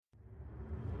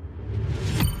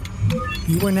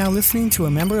You are now listening to a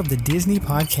member of the Disney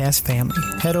Podcast family.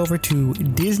 Head over to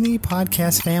Disney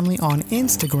Podcast Family on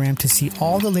Instagram to see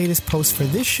all the latest posts for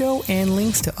this show and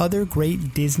links to other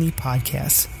great Disney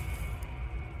podcasts.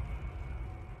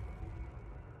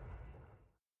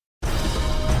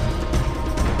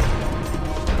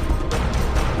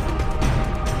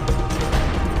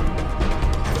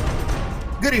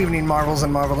 Good evening, Marvels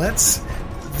and Marvelettes.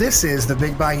 This is the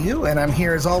Big Bayou, and I'm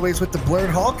here as always with the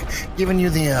Blurred Hulk, giving you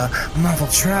the Marvel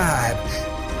Tribe.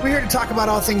 We're here to talk about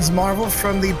all things Marvel,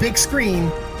 from the big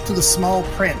screen to the small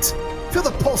print. Feel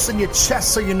the pulse in your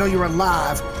chest so you know you're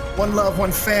alive. One love,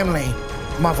 one family.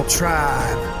 Marvel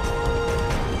Tribe.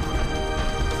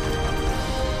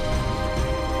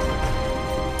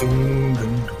 Dun,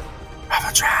 dun.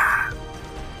 Marvel Tribe.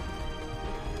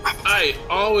 It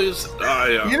always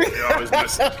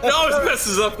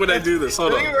messes up when I do this.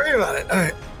 Hold on. Don't worry about it. All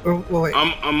right. Well, wait.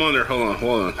 I'm on there. Hold on.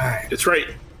 All right. It's right.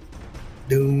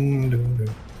 Doom, doom,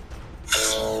 doom.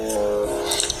 Marvel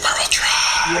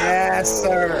Tribe. Yes,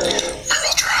 sir.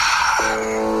 Marvel Tribe.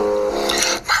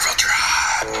 Marvel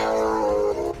Tribe.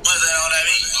 What the hell that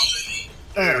mean?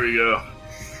 There we go.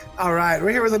 All right. We're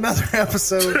here with another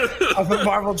episode of the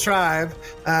Marvel Tribe.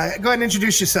 Go ahead and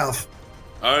introduce yourself.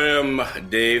 I am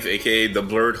Dave, aka the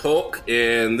Blurred Hulk,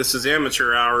 and this is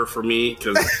amateur hour for me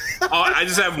because I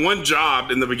just have one job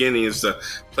in the beginning is to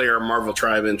play our Marvel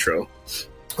Tribe intro.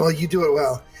 Well, you do it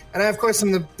well. And I, of course,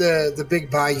 am the Big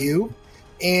Bayou.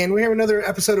 And we have another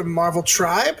episode of Marvel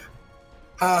Tribe.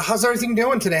 How's everything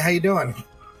doing today? How you doing?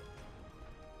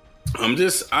 At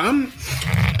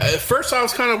first I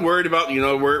was kind of worried about,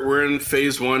 we're in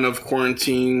phase 1 of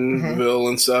Quarantineville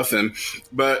and stuff.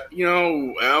 But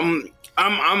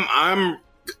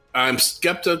I'm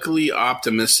skeptically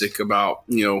optimistic about,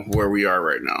 where we are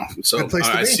right now. So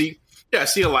I see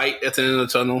a light at the end of the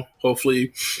tunnel.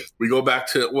 Hopefully we go back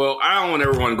to, I don't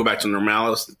ever want to go back to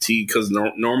normality because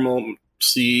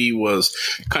normalcy was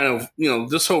kind of,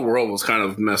 this whole world was kind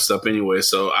of messed up anyway.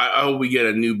 So I hope we get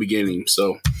a new beginning.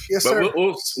 So, yes, but sir.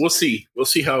 We'll see. We'll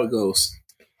see how it goes.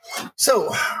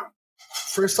 So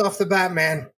first off the bat,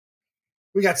 man,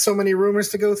 we got so many rumors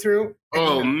to go through.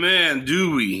 Oh, man,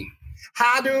 do we?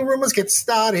 How do rumors get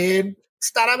started?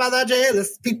 Started by the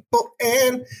jealous people.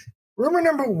 And rumor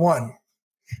number 1.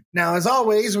 Now, as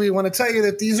always, we want to tell you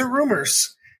that these are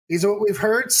rumors. These are what we've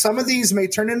heard. Some of these may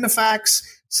turn into facts.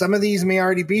 Some of these may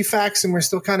already be facts, and we're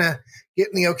still kind of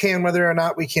getting the okay on whether or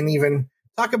not we can even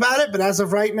talk about it. But as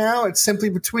of right now, it's simply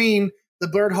between the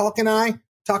Blurred Hulk and I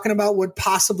talking about what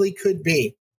possibly could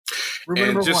be. Rumor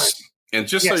number 1. And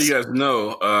just yes. So you guys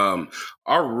know,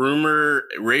 our rumor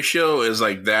ratio is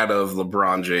like that of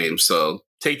LeBron James. So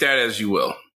take that as you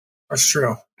will. That's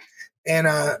true. And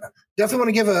definitely want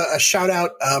to give a shout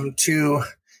out to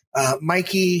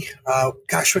Mikey. What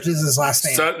is his last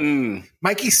name? Sutton.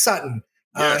 Mikey Sutton.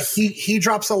 Yes. He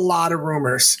drops a lot of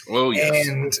rumors. Oh,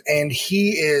 yes. And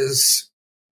he is,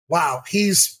 wow,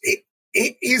 his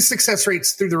success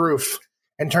rate's through the roof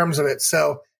in terms of it.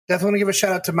 So definitely want to give a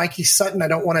shout out to Mikey Sutton. I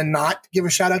don't want to not give a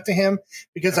shout out to him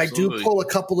because Absolutely. I do pull a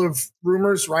couple of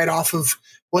rumors right off of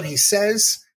what he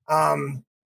says. And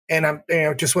I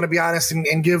just want to be honest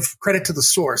and give credit to the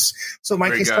source. So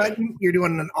Mikey Sutton, you're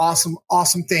doing an awesome,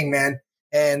 awesome thing, man.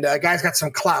 And guy's got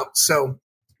some clout. So,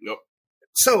 yep.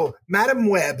 So Madam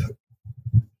Web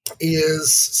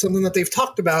is something that they've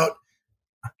talked about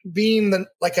being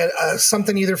a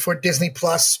something either for Disney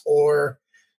Plus or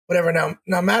whatever.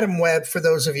 Now, Madam Web, for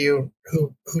those of you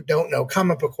who don't know,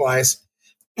 comic book wise,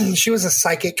 she was a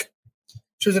psychic.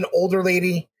 She was an older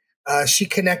lady. She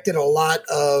connected a lot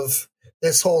of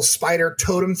this whole spider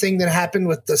totem thing that happened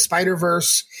with the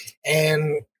Spider-Verse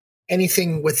and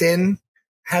anything within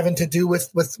having to do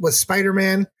with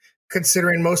Spider-Man,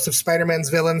 considering most of Spider-Man's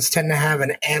villains tend to have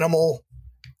an animal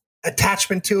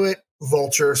attachment to it: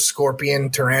 vulture, scorpion,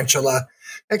 tarantula,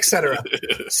 etc.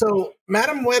 So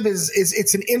Madam Web is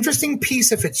it's an interesting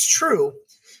piece if it's true,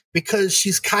 because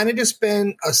she's kind of just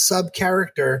been a sub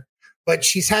character, but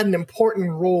she's had an important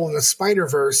role in the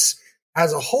Spider-Verse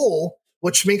as a whole,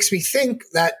 which makes me think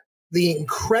that the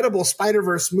Incredible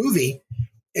Spider-Verse movie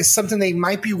is something they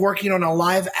might be working on a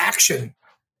live action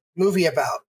movie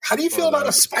about. How do you feel about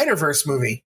a Spider-Verse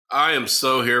movie? I am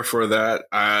so here for that.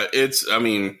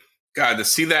 God, to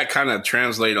see that kind of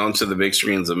translate onto the big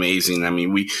screen is amazing. I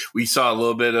mean, we saw a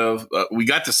little bit of, we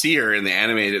got to see her in the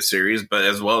animated series, but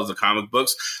as well as the comic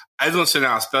books. I just want to send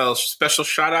out a special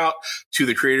shout out to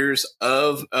the creators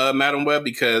of Madam Web,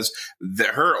 because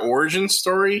her origin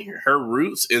story, her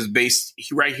roots is based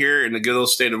right here in the good old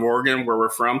state of Oregon, where we're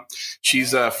from.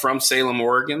 She's from Salem,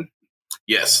 Oregon.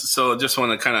 Yes. So I just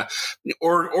want to kind of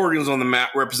organs on the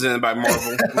map represented by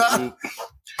Marvel.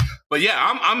 But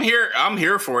yeah, I'm here. I'm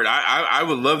here for it. I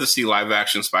would love to see live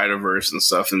action Spider-Verse and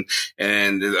stuff.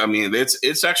 And I mean,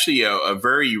 it's actually a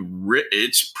very rich.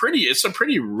 It's a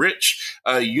pretty rich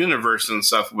universe and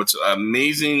stuff with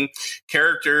amazing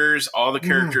characters. All the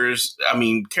characters. I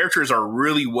mean, characters are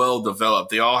really well developed.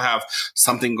 They all have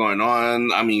something going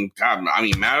on. I mean, God. I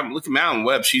mean, look at Madam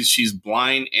Web. She's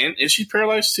blind, and is she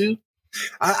paralyzed too?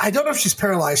 I don't know if she's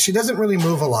paralyzed. She doesn't really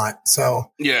move a lot,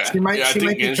 so yeah, she might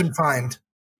be confined.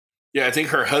 Yeah, I think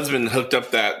her husband hooked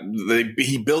up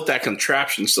he built that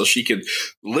contraption so she could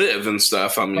live and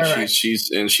stuff. I mean,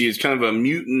 she's kind of a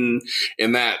mutant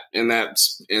in that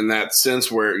sense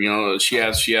where, you know, she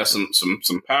has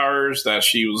some powers that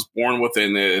she was born with,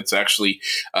 and it's actually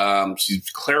she's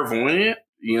clairvoyant.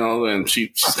 You know, and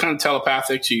she's kind of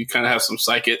telepathic. She kind of has some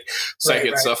psychic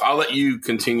stuff. I'll let you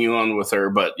continue on with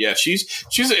her, but yeah, she's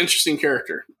an interesting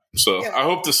character. So I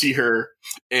hope to see her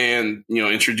and, you know,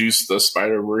 introduce the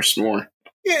Spider-Verse more.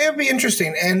 Yeah, it'd be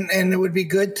interesting, and it would be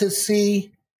good to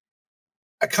see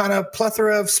a kind of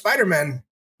plethora of Spider-Men.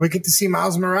 We get to see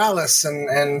Miles Morales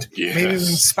and maybe even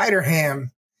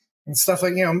Spider-Ham and stuff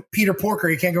like, you know, Peter Porker.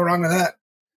 You can't go wrong with that.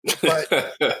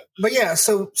 But yeah,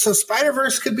 so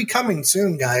Spider-Verse could be coming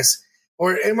soon, guys.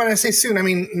 And when I say soon, I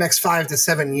mean next 5 to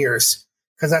 7 years,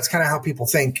 because that's kind of how people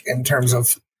think in terms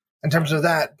of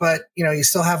that. But you know, you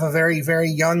still have a very,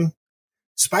 very young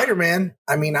Spider-Man.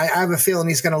 I mean, I have a feeling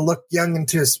he's going to look young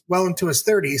into his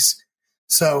 30s.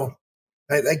 So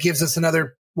that gives us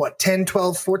another 10,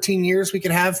 12, 14 years we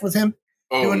can have with him.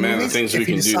 Oh man, the things we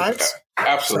can do.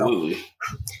 Absolutely.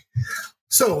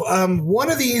 So one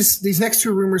of these next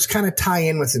two rumors kind of tie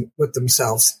in with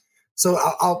themselves. So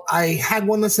I had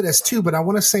one listed as 2, but I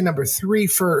want to say number 3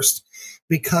 first,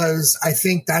 because I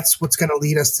think that's what's going to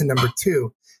lead us to number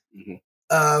 2.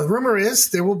 Mm-hmm. Rumor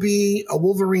is there will be a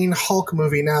Wolverine Hulk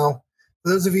movie. Now,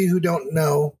 for those of you who don't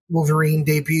know, Wolverine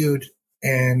debuted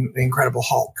in The Incredible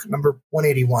Hulk, number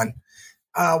 181.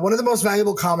 One of the most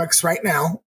valuable comics right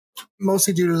now,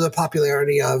 mostly due to the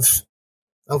popularity of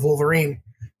Wolverine.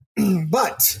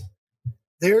 But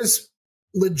there's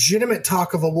legitimate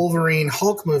talk of a Wolverine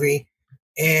Hulk movie,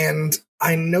 and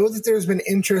I know that there's been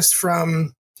interest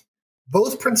from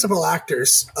both principal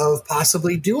actors of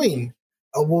possibly doing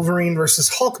a Wolverine versus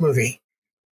Hulk movie.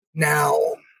 Now,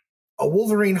 a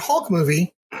Wolverine Hulk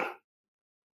movie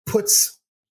puts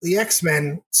the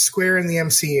X-Men square in the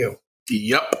MCU.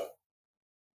 Yep.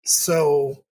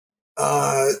 So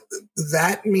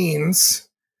that means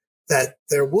that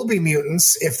there will be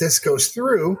mutants if this goes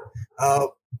through.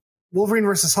 Wolverine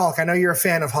versus Hulk. I know you're a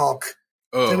fan of Hulk.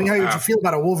 Tell me how you feel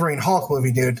about a Wolverine Hulk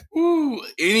movie, dude. Ooh,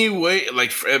 anyway,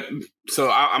 like, so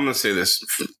I'm gonna say this: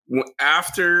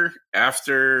 after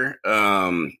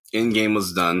Endgame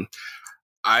was done,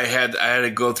 I had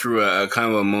to go through a kind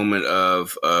of a moment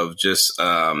of just.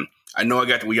 I know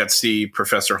we got to see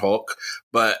Professor Hulk,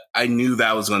 but I knew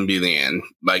that was going to be the end.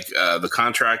 Like the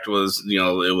contract was, you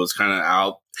know, it was kind of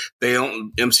out.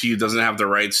 MCU didn't have the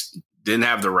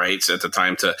rights at the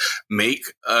time to make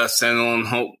a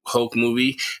standalone Hulk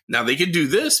movie. Now they could do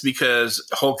this because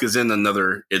Hulk is in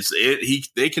another.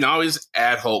 They can always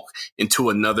add Hulk into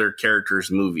another character's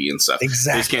movie and stuff.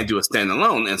 Exactly. They just can't do a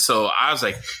standalone. And so I was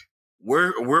like,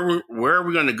 where are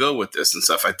we going to go with this and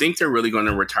stuff? I think they're really going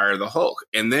to retire the Hulk.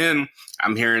 And then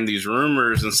I'm hearing these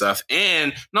rumors and stuff.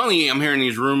 And not only I'm hearing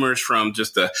these rumors from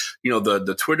just the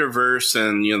Twitterverse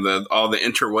and, you know, all the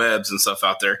interwebs and stuff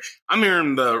out there. I'm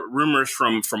hearing the rumors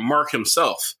from Mark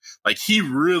himself. Like he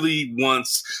really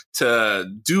wants to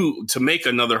make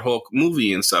another Hulk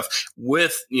movie and stuff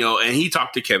with, you know, and he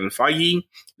talked to Kevin Feige.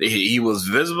 He was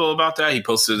visible about that. He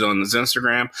posted it on his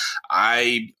Instagram.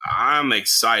 I'm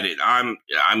excited. I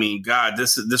mean, God,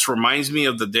 this reminds me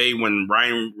of the day when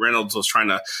Ryan Reynolds was trying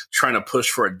to push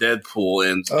for a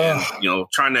Deadpool and you know,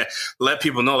 trying to let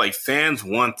people know like fans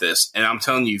want this. And I'm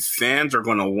telling you, fans are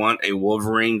going to want a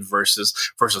Wolverine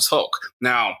versus Hulk.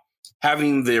 Now,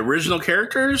 having the original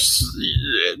characters,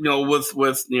 you know, with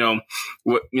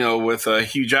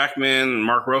Hugh Jackman and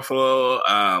Mark Ruffalo,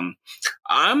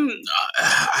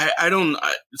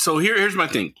 so here's my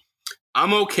thing.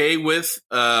 I'm okay with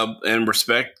and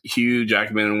respect Hugh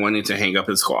Jackman wanting to hang up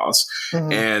his claws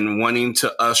and wanting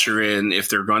to usher in, if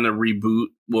they're going to reboot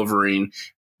Wolverine,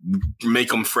 make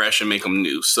them fresh and make them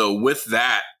new. So with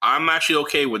that, I'm actually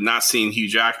okay with not seeing Hugh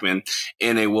Jackman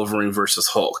in a Wolverine versus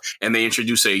Hulk. And they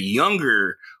introduce a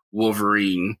younger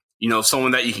Wolverine,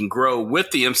 someone that you can grow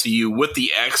with the MCU, with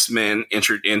the X-Men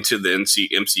entered into the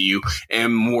MCU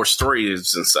and more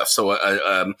stories and stuff. So,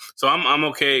 so I'm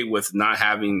okay with not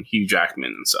having Hugh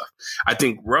Jackman and stuff. I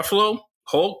think Ruffalo,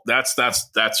 Hulk, that's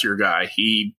your guy.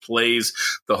 He plays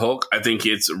the Hulk. I think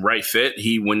it's right fit.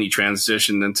 When he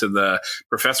transitioned into the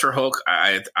Professor Hulk,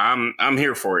 I'm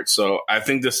here for it. So I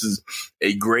think this is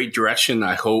a great direction.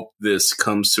 I hope this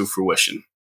comes to fruition.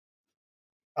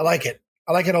 I like it.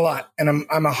 I like it a lot, and I'm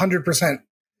 100%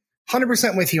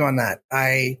 with you on that.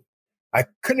 I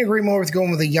couldn't agree more with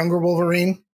going with a younger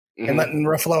Wolverine and letting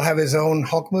Ruffalo have his own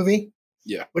Hulk movie.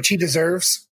 Yeah, which he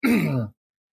deserves.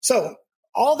 So.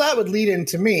 All that would lead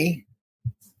into me.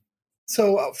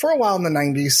 So for a while in the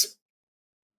 90s,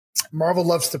 Marvel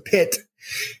loves to pit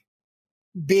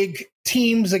big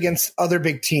teams against other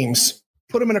big teams,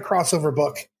 put them in a crossover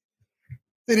book.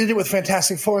 They did it with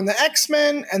Fantastic Four and the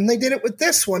X-Men, and they did it with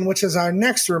this one, which is our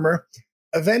next rumor,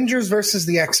 Avengers versus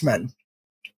the X-Men.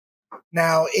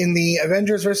 Now, in the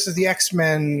Avengers versus the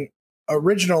X-Men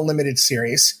original limited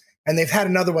series, and they've had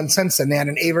another one since then, they had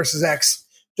an A versus X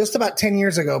just about 10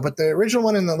 years ago, but the original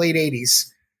one in the late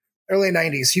 80s, early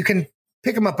 90s. You can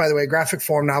pick them up, by the way, graphic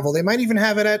form novel. They might even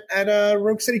have it at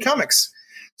Rogue City Comics.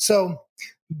 So,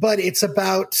 but it's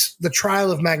about the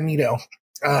trial of Magneto.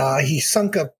 He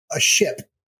sunk a ship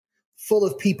full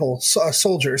of people,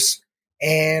 soldiers,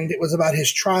 and it was about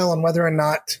his trial and whether or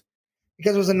not,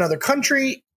 because it was another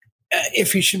country,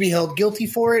 if he should be held guilty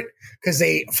for it, because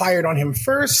they fired on him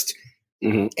first.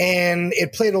 And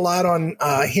it played a lot on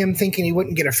him thinking he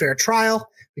wouldn't get a fair trial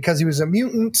because he was a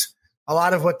mutant. A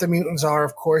lot of what the mutants are,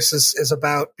 of course, is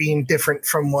about being different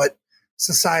from what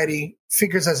society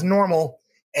figures as normal.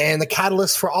 And the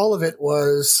catalyst for all of it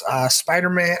was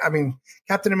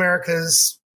Captain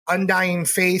America's undying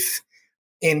faith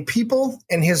in people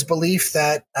and his belief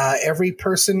that every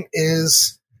person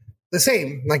is the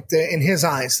same. Like in his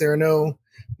eyes, there are no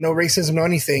racism, no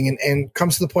anything, and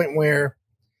comes to the point where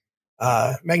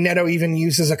Magneto even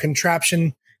uses a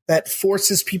contraption that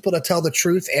forces people to tell the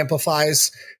truth, amplifies,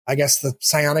 I guess, the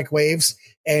psionic waves.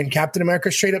 And Captain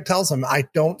America straight up tells him, I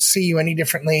don't see you any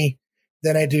differently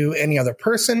than I do any other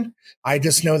person. I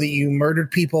just know that you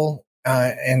murdered people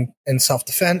in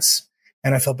self-defense,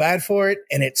 and I feel bad for it.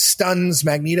 And it stuns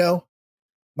Magneto,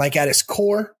 like at his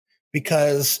core,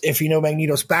 because if you know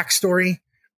Magneto's backstory,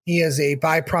 he is a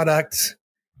byproduct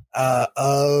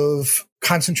of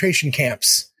concentration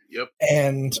camps. Yep.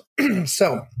 And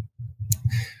so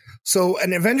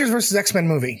an Avengers versus X-Men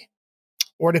movie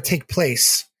were to take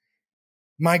place.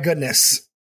 My goodness,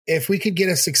 if we could get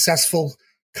a successful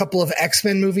couple of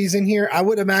X-Men movies in here, I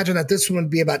would imagine that this one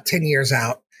would be about 10 years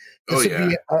out. This would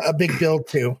be a big build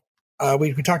too.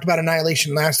 We talked about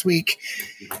Annihilation last week,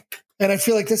 and I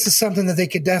feel like this is something that they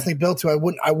could definitely build to. I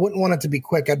wouldn't want it to be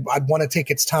quick. I'd want to take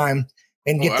its time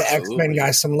and get the X-Men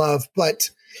guys some love, but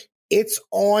it's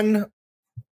on.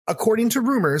 According to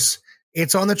rumors,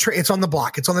 it's on the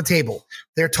block. It's on the table.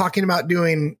 They're talking about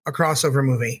doing a crossover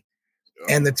movie.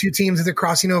 And the two teams that they're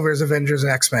crossing over is Avengers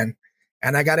and X-Men.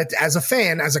 And I got it as a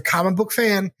fan, as a comic book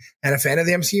fan and a fan of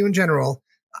the MCU in general.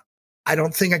 I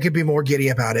don't think I could be more giddy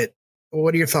about it.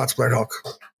 What are your thoughts, Blair Hulk?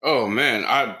 Oh man,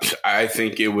 I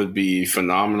think it would be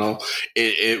phenomenal.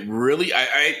 It really,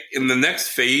 in the next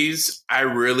phase, I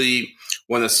really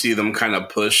want to see them kind of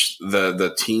push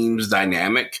the team's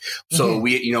dynamic. So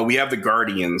we have the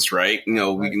Guardians, right? In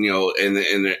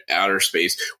the outer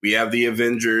space, we have the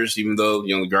Avengers, even though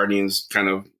the Guardians kind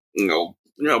of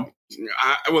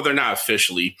they're not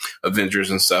officially Avengers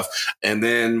and stuff. And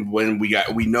then when we got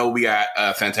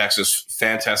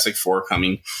Fantastic Four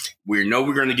coming, we know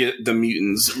we're going to get the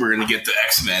mutants, we're going to get the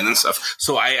X-Men and stuff.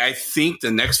 So I think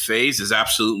the next phase is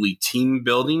absolutely team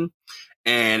building.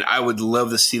 And I would love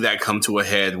to see that come to a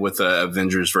head with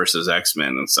Avengers versus X-Men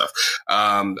and stuff.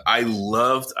 I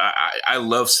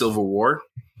love Civil War.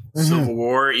 Civil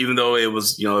War, even though it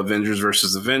was, Avengers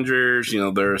versus Avengers,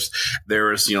 there was,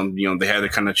 they had to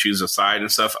kind of choose a side and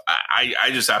stuff. I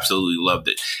just absolutely loved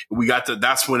it.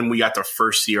 That's when we got to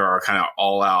first see our kind of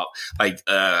all out, like,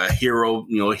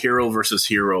 hero versus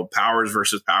hero, powers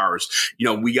versus powers.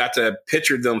 We got to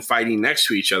picture them fighting next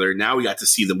to each other. Now we got to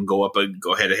see them go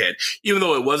head to head, even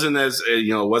though it wasn't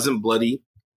it wasn't bloody.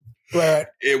 Right.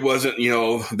 It wasn't,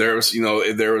 there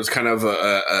was kind of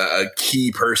a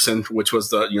key person, which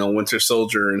was the, Winter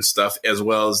Soldier and stuff, as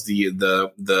well as the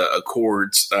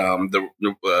Accords, the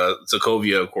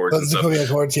Sokovia Accords. Those Sokovia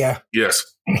Accords, yeah.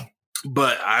 Yes.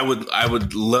 But I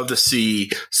would love to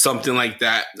see something like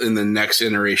that in the next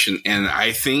iteration. And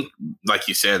I think, like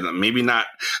you said, maybe not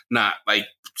like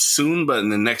soon, but in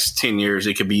the next 10 years,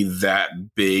 it could be that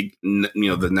big,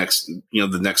 the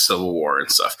next Civil War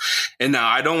and stuff. And now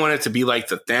I don't want it to be like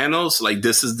the Thanos, like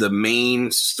this is the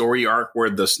main story arc where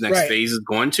this next phase is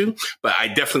going to, but I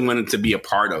definitely want it to be a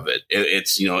part of it.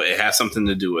 It has something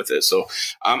to do with it. So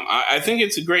I think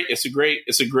it's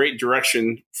a great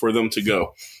direction for them to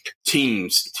go.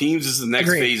 Teams is the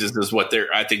next phase is what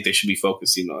I think they should be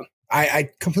focusing on. I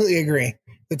completely agree.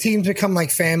 The teams become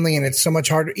like family, and it's so much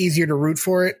easier to root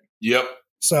for it. Yep.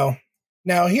 So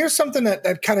now here's something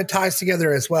that kind of ties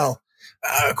together as well.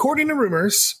 According to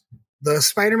rumors, the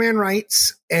Spider-Man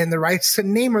rights and the rights to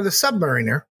Namor the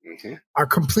Submariner are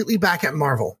completely back at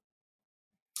Marvel.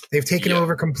 They've taken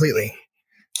over completely.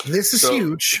 This is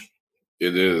huge.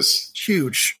 It is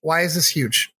huge. Why is this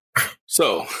huge?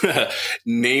 So,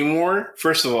 Namor,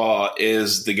 first of all,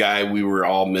 is the guy we were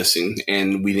all missing,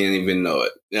 and we didn't even know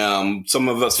it. Some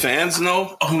of us fans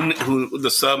know who the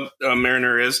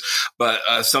Submariner is, but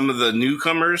some of the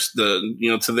newcomers, to the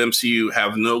MCU,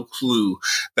 have no clue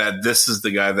that this is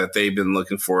the guy that they've been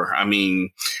looking for. I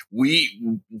mean,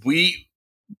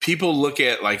 people look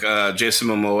at like Jason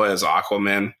Momoa as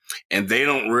Aquaman, and they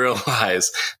don't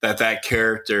realize that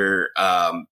character.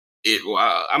 I'm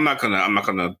not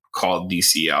gonna call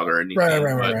DC out or anything,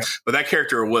 right. But that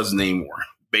character was Namor,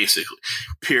 basically,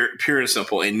 pure and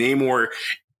simple. And Namor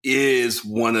is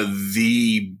one of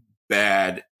the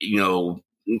bad,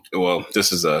 well,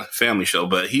 this is a family show,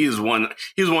 but he's an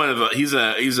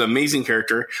amazing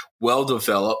character, well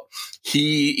developed.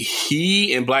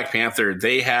 He and Black Panther,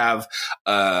 they have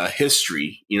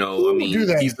history,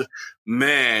 he's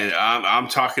man. I'm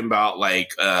talking about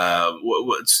like I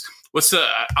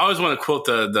always want to quote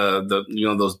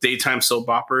the those daytime soap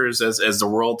operas as the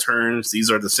world turns. These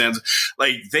are the sands.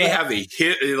 Like they have a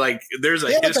hit. Like there's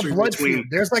a history between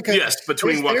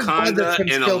between Wakanda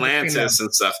and Atlantis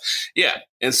and stuff. Yeah,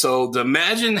 and so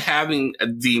imagine having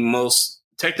the most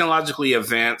technologically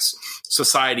advanced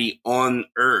society on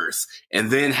Earth,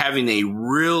 and then having a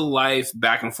real life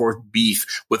back and forth beef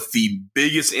with the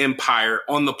biggest empire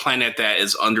on the planet that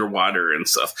is underwater and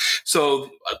stuff. So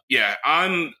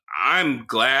I'm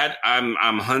glad. I'm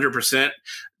 100%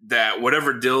 that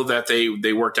whatever deal that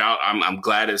they worked out, I'm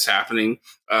glad it's happening.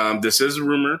 This is a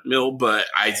rumor mill, but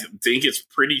I think it's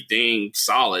pretty dang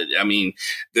solid. I mean,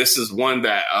 this is one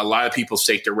that a lot of people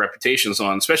stake their reputations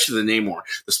on, especially the Namor.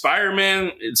 The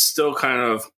Spider-Man, it's still kind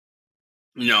of,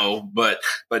 but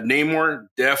Namor,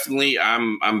 definitely,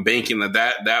 I'm banking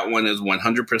that one is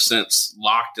 100%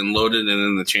 locked and loaded and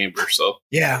in the chamber. So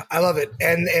yeah, I love it.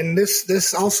 And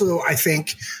this also, I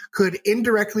think, could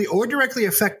indirectly or directly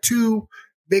affect two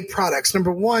big products.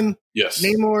 Number one, yes,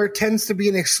 Namor tends to be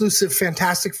an exclusive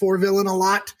Fantastic Four villain a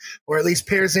lot, or at least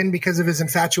pairs in because of his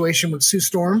infatuation with Sue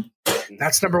Storm.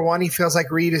 That's number one. He feels like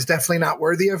Reed is definitely not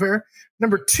worthy of her.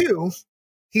 Number two,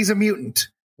 he's a mutant,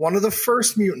 one of the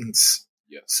first mutants.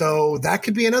 Yeah. So that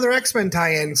could be another X-Men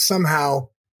tie-in somehow.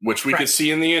 Which we could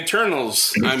see in the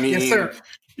Eternals. I mean, yes, sir.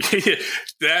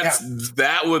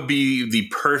 That would be the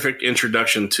perfect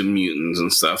introduction to mutants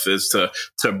and stuff, is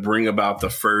to bring about the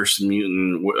first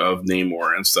mutant of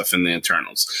Namor and stuff in the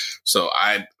Eternals. So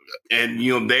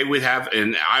they would have,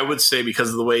 and I would say because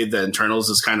of the way the Eternals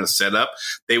is kind of set up,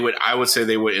 I would say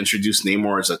they would introduce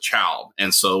Namor as a child.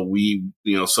 And so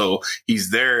so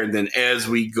he's there. And then as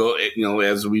we go,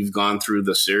 as we've gone through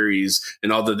the series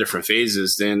and all the different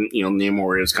phases, then,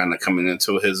 Namor is kind of coming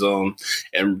into his own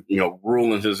and,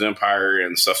 ruling his empire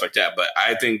and stuff like that. But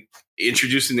I think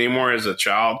introducing Namor as a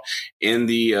child in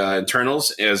the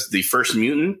Eternals as the first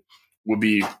mutant would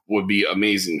be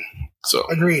amazing. So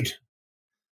agreed.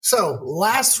 So,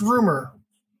 last rumor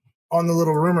on the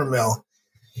little rumor mill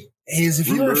is if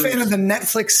you were a fan of the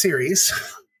Netflix series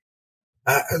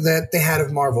that they had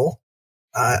of Marvel,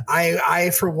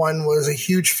 I for one was a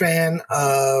huge fan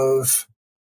of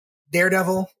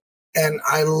Daredevil, and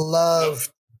I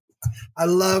loved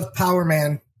Power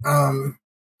Man,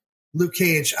 Luke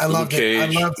Cage. I loved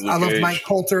it. I loved Mike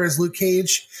Coulter as Luke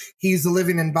Cage. He's the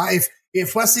living embodiment.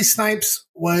 If Wesley Snipes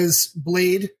was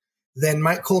Blade, then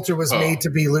Mike Coulter was made to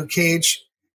be Luke Cage,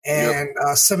 and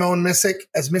Simone Missick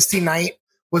as Misty Knight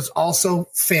was also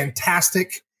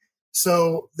fantastic.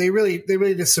 So they really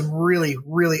did some really,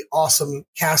 really awesome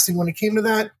casting when it came to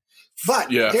that.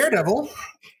 But Daredevil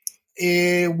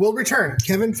will return.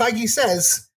 Kevin Feige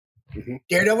says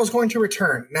Daredevil is going to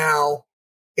return. Now,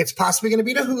 it's possibly going to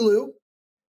be to Hulu.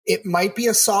 It might be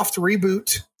a soft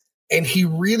reboot, and he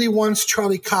really wants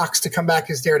Charlie Cox to come back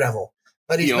as Daredevil.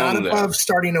 But he's not above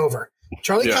starting over.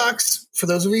 Charlie Cox, for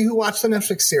those of you who watched the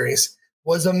Netflix series,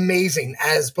 was amazing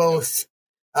as both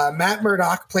Matt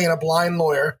Murdock playing a blind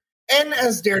lawyer And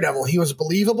as Daredevil, he was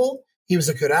believable. He was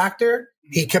a good actor.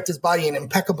 He kept his body in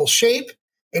impeccable shape,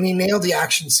 and he nailed the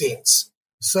action scenes.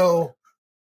 So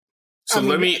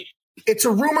it's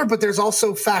a rumor, but there's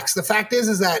also facts. The fact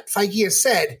is that Feige has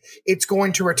said it's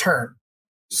going to return.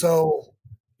 So,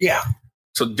 yeah.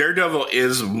 So Daredevil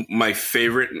is my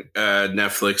favorite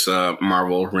Netflix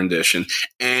Marvel rendition,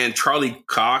 and Charlie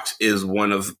Cox is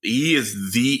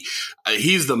he's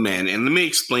the man. And let me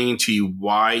explain to you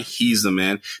why he's the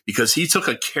man, because he took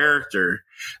a character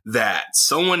that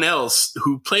someone else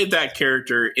who played that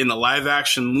character in the live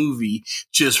action movie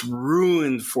just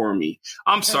ruined for me.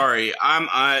 I'm sorry.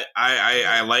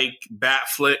 I like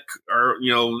Batflick, or,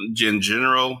 in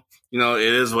general.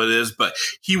 It is what it is, but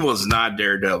he was not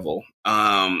Daredevil.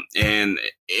 And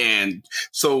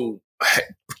so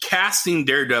casting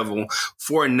Daredevil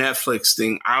for a Netflix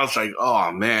thing, I was like,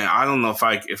 oh man, I don't know if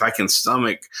I can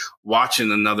stomach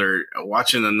watching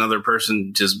another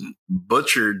person just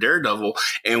butcher Daredevil.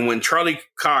 And when Charlie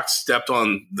Cox stepped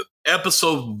on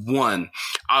episode 1,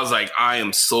 I was like, I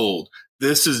am sold.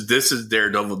 This is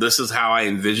Daredevil. This is how I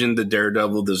envisioned the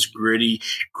Daredevil, this gritty,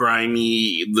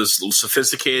 grimy, this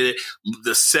sophisticated,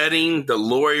 the setting, the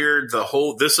lawyer,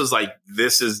 this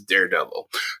is Daredevil.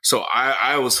 So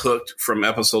I was hooked from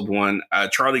episode 1.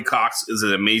 Charlie Cox is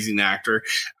an amazing actor.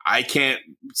 I can't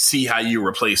see how you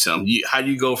replace him. How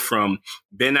do you go from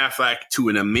Ben Affleck to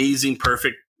an amazing,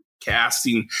 perfect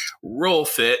casting role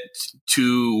fit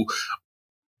to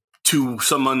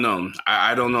some unknown?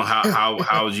 I don't know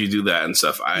how would you do that and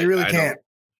stuff. You really can't.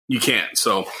 You can't.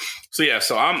 So yeah.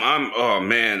 So I'm. Oh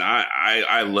man,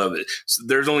 I love it. So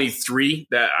there's only 3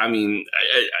 that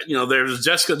there's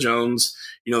Jessica Jones.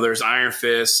 There's Iron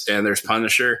Fist, and there's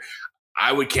Punisher.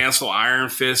 I would cancel Iron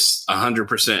Fist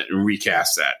 100% and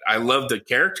recast that. I love the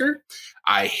character.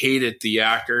 I hated the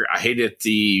actor. I hated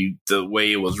the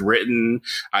way it was written.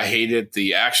 I hated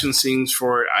the action scenes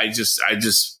for it.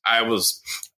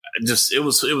 It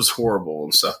was horrible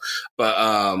and stuff.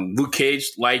 But Luke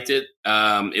Cage liked it.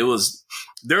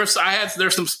 There's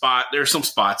some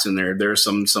spots in there. There's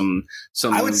some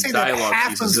I would say dialogue that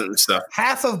pieces and stuff.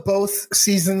 Half of both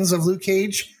seasons of Luke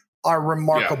Cage are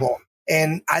remarkable. Yeah.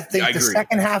 And I think the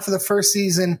second half of the first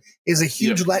season is a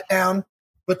huge letdown,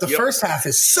 but the first half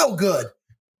is so good.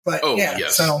 But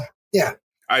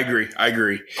I agree.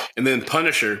 And then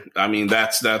Punisher,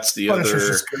 that's the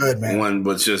Punisher's other good, man. One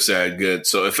was just that good.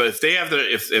 So if they have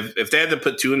if they had to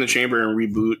put 2 in the chamber and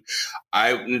reboot,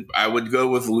 I would go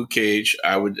with Luke Cage.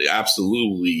 I would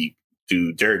absolutely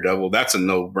do Daredevil. That's a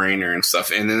no-brainer and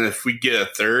stuff. And then if we get a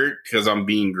third, because I'm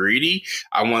being greedy,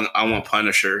 I want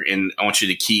Punisher, and I want you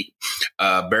to keep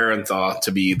Barenthal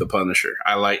to be the Punisher.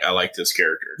 I like this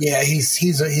character. Yeah,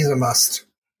 he's a must.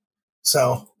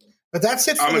 So, but that's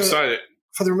it. I'm excited.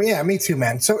 Me too,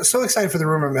 man. So excited for the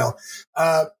rumor mill.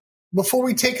 Before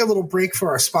we take a little break for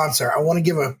our sponsor, I want to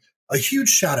give a huge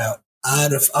shout out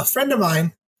to a friend of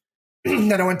mine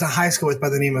that I went to high school with by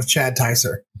the name of Chad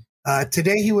Tyser.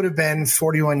 Today he would have been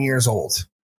 41 years old.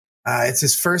 It's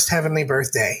his first heavenly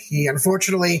birthday. He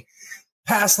unfortunately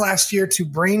passed last year to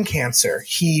brain cancer.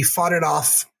 He fought it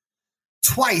off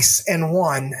twice and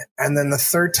won, and then the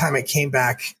third time it came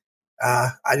back.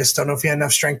 I just don't know if he had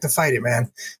enough strength to fight it,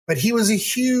 man. But he was a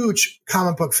huge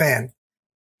comic book fan.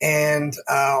 And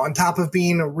on top of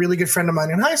being a really good friend of mine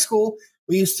in high school,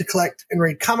 we used to collect and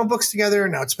read comic books together.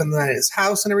 Now it's been the night at his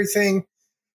house and everything.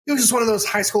 He was just one of those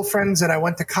high school friends that I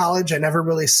went to college. I never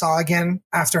really saw again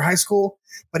after high school.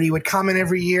 But he would comment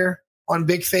every year on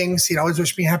big things. He'd always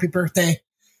wish me happy birthday.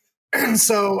 And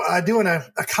so doing a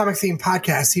comic-themed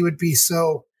podcast, he would be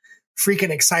so freaking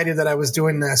excited that I was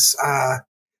doing this.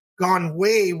 Gone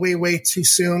way, way, way too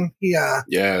soon. He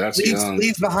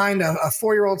leaves behind a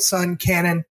 4-year-old son,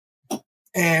 Cannon,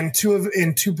 and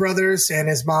two brothers, and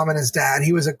his mom and his dad.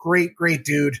 He was a great, great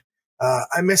dude.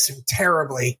 I miss him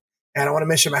terribly, and I want to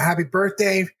wish him a happy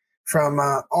birthday from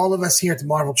all of us here at the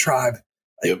Marvel Tribe.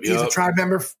 He's a tribe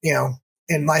member,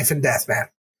 in life and death, man.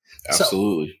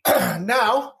 Absolutely. So,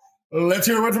 now, let's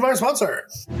hear a word from our sponsor.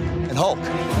 And Hulk.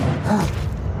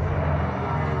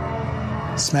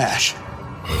 Smash.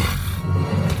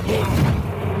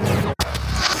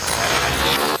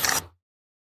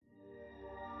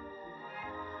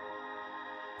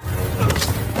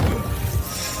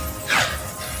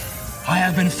 I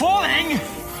have been falling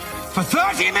for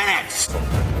 30 minutes.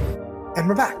 And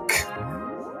we're back.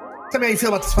 Tell me how you feel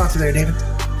about the sponsor there, David.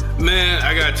 Man,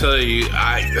 I gotta tell you,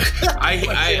 I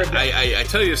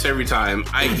tell you this every time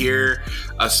I hear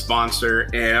a sponsor,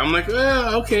 and I'm like,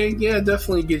 okay, yeah,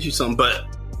 definitely get you some. But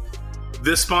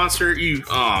this sponsor,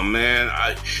 oh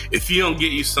man, if you don't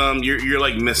get you some, you're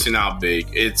like missing out big.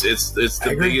 It's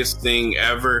the biggest thing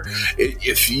ever.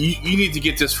 If you need to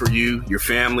get this for you, your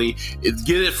family,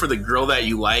 get it for the girl that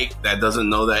you like that doesn't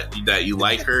know that you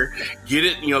like her. Get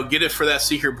it for that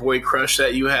secret boy crush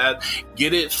that you had.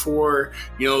 Get it for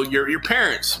your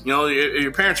parents.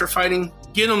 Your parents are fighting.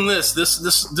 Get them this.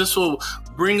 This will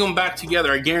bring them back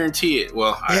together. I guarantee it.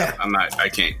 Well, yeah. I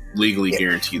can't legally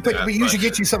guarantee that. But you should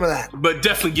get you some of that. But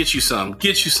definitely get you some.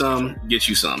 Get you some. Get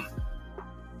you some.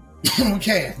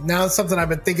 Okay, now it's something I've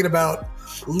been thinking about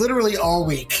literally all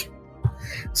week.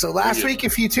 So last week,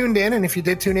 if you tuned in, and if you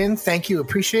did tune in, thank you.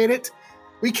 Appreciate it.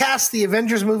 We cast the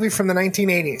Avengers movie from the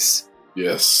 1980s.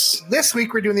 Yes. This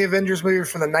week, we're doing the Avengers movie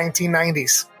from the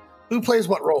 1990s. Who plays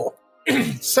what role?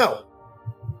 So,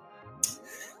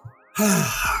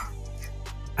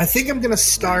 I think I'm going to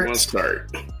start.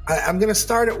 I'm going to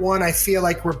start at one I feel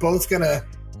like we're both going to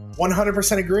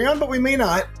 100% agree on, but we may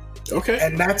not. Okay.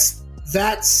 And that's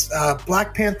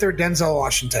Black Panther, Denzel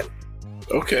Washington.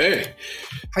 Okay.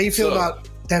 How you feel about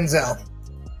Denzel?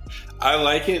 I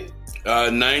like it.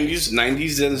 90s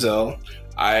Denzel.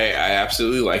 I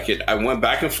absolutely like it. I went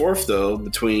back and forth though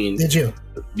between. Did you?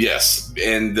 Yes,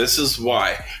 and this is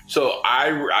why. So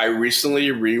I recently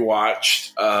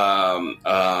rewatched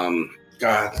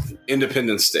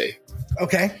Independence Day.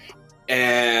 Okay.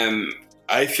 And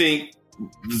I think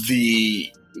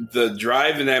the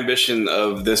drive and ambition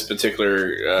of this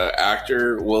particular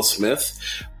actor, Will Smith,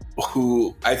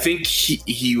 who I think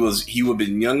he would have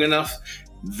been young enough.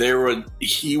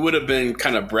 He would have been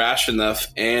kind of brash enough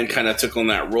and kind of took on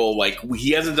that role. Like,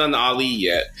 he hasn't done Ali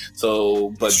yet,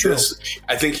 but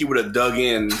I think he would have dug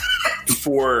in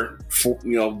for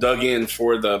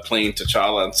the playing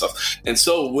T'Challa and stuff. And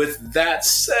so with that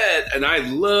said, and I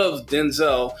love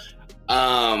Denzel,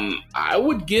 I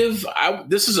would give.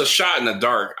 This is a shot in the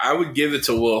dark. I would give it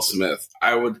to Will Smith.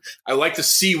 I like to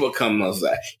see what comes of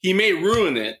that. He may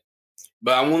ruin it,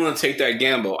 but I'm willing to take that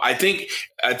gamble. I think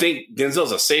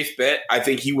Denzel's a safe bet. I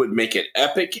think he would make it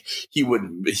epic. He would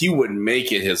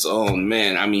make it his own,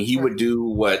 man. I mean, he would do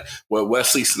what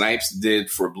Wesley Snipes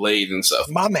did for Blade and stuff.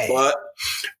 My man. But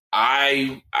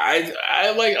I'm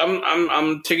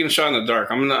taking a shot in the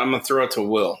dark. I'm gonna throw it to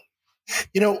Will.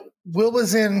 Will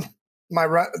was in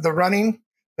the running,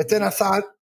 but then I thought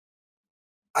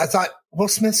Will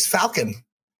Smith's Falcon.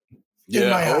 In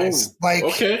my eyes. Like,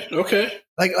 okay.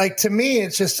 Like to me,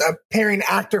 it's just a pairing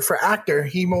actor for actor.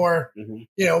 He more,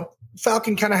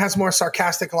 Falcon kind of has more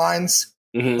sarcastic lines.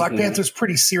 Black Panther's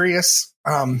pretty serious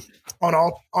on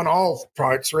all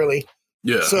parts, really.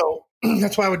 Yeah. So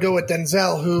that's why I would go with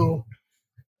Denzel, who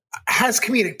has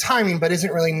comedic timing, but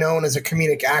isn't really known as a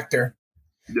comedic actor.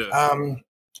 Yeah.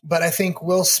 But I think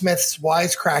Will Smith's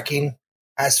wisecracking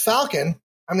as Falcon.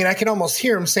 I mean, I can almost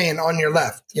hear him saying "on your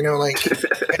left," in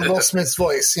Will Smith's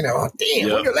voice,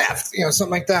 "Damn, on your left," something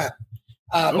like that.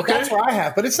 But that's where I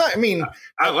have. But it's not. I mean,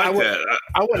 I like that.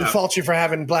 I wouldn't fault you for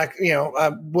having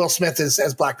Will Smith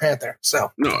as Black Panther. So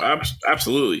no,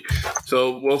 absolutely.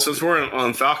 So, well, since we're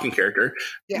on Falcon character,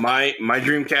 my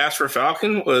dream cast for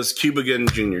Falcon was Cuba Gooding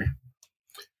Jr.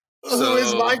 Who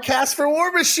is my cast for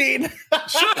War Machine?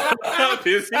 Shut up,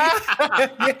 is he?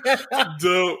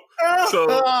 Dope. So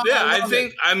I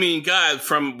think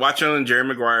from watching on Jerry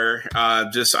Maguire,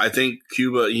 I think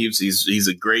Cuba he's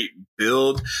a great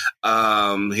build.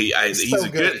 He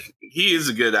is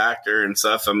a good actor and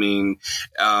stuff. I mean,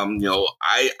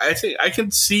 I think I can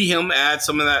see him add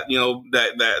some of that,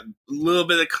 that little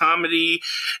bit of comedy.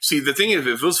 See, the thing is,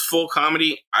 if it was full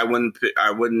comedy, I wouldn't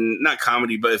not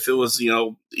comedy, but if it was,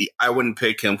 I wouldn't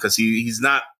pick him because he's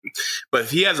not. But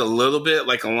if he has a little bit,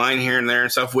 like a line here and there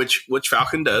and stuff, which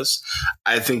Falcon does,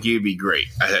 I think he'd be great.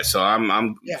 So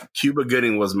I'm Cuba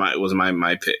Gooding was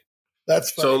my pick.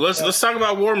 That's funny. So let's talk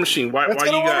about War Machine. Why go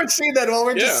to War Machine then? Well,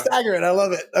 we're just staggering. I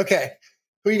love it. Okay,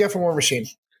 who you got for War Machine?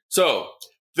 So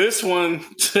this one,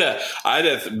 I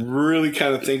had to really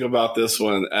kind of think about this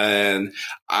one, and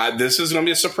this is going to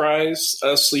be a surprise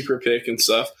sleeper pick and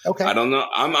stuff. Okay, I don't know.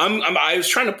 I was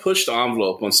trying to push the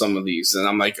envelope on some of these, and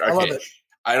I'm like, okay, I love it.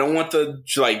 I don't want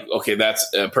okay, that's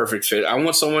a perfect fit. I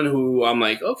want someone who I'm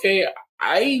like, okay,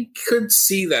 I could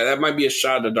see that. That might be a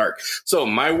shot in the dark. So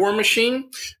my War Machine,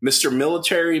 Mr.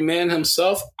 Military Man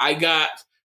himself, I got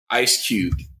Ice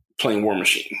Cube playing War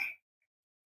Machine.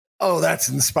 Oh, that's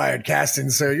inspired casting.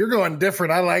 So you're going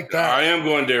different. I like that. I am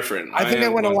going different. I think I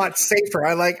went a lot safer.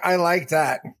 I like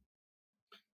that.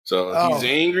 So he's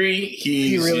angry.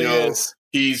 He really is.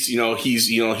 he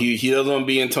doesn't want to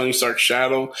be in Tony Stark's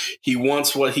shadow. He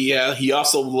wants what he has. He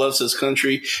also loves his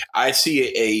country. I see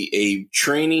a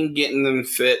training, getting them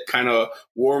fit kind of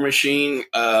war machine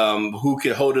who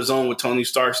could hold his own with Tony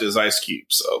Stark's is Ice Cube.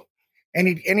 So, and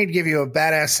he'd give you a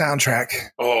badass soundtrack.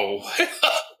 Oh,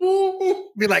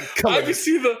 be like, Colors. I can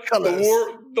see the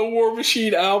War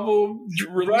Machine album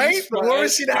release, right? The War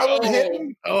Machine album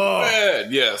hitting. Oh man,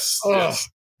 yes.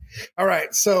 All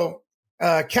right, so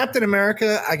Captain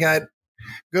America, I got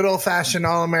good old fashioned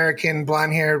all American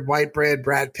blonde haired white bread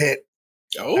Brad Pitt.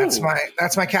 Oh, that's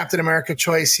my Captain America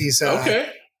choice. He's okay.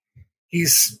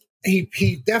 He's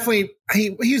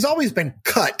always been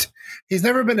cut. He's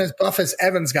never been as buff as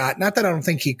Evans got. Not that I don't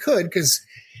think he could, because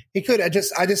he could. I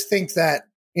just think that,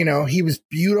 you know, he was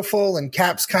beautiful, and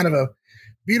Cap's kind of a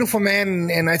beautiful man,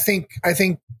 and I think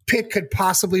Pitt could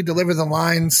possibly deliver the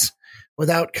lines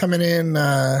without coming in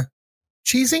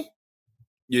cheesy.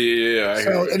 Yeah.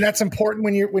 And that's important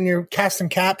when you're casting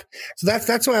Cap. So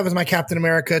that's why I was my Captain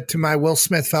America to my Will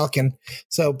Smith Falcon.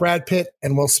 So Brad Pitt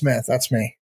and Will Smith. That's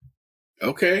me.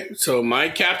 Okay, so my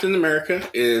Captain America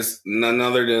is none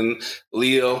other than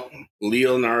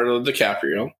Leonardo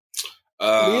DiCaprio.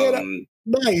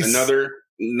 Nice.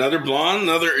 Another blonde.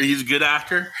 He's a good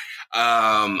actor.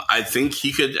 I think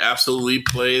he could absolutely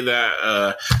play that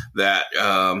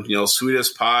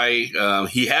sweetest pie.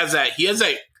 He has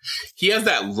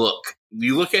that look.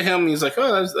 You look at him and he's like,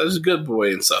 oh, that's a good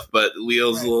boy and stuff. But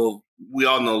Leo's we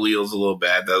all know Leo's a little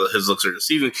bad, that his looks are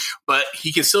deceiving, but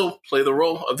he can still play the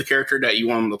role of the character that you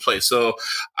want him to play. So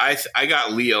I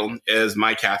got Leo as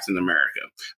my Captain America.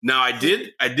 Now I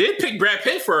did pick Brad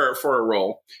Pitt for a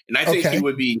role, and I think he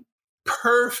would be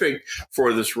perfect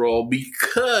for this role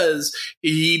because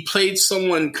he played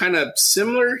someone kind of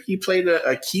similar. He played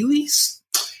Achilles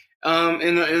in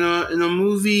a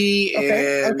movie.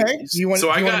 Okay. You want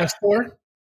to score?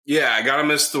 Yeah, I got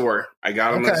him as Thor. I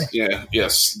got him as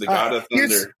the God of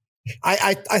Thunder.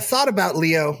 I thought about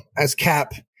Leo as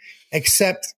Cap,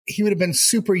 except he would have been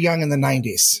super young in the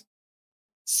 90s.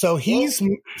 So he's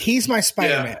my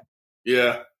Spider-Man.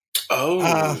 Yeah.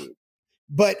 Oh.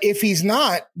 But if he's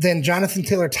not, then Jonathan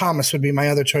Taylor Thomas would be my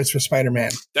other choice for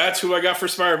Spider-Man. That's who I got for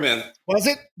Spider-Man. Was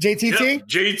it JTT? Yep,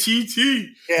 JTT.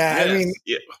 Yeah, yes. I mean,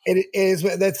 it is.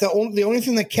 That's the only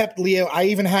thing that kept Leo. I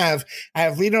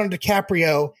have Leonardo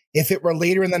DiCaprio if it were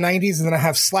later in the 90s, and then I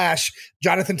have /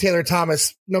 Jonathan Taylor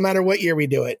Thomas. No matter what year we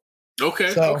do it.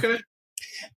 Okay.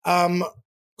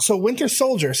 So Winter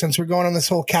Soldier, since we're going on this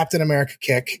whole Captain America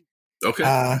kick.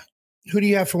 Okay. Who do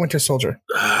you have for Winter Soldier?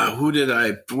 Where did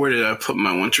I put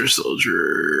my Winter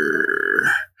Soldier?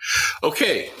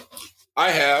 Okay. I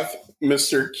have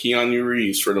Mr. Keanu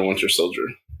Reeves for the Winter Soldier.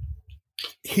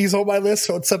 He's on my list,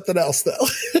 so it's something else, though.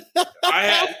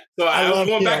 I was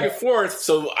going back and forth.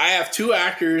 So I have two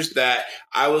actors that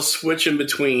I was switching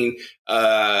between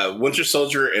Winter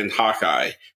Soldier and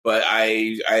Hawkeye. But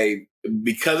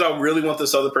because I really want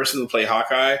this other person to play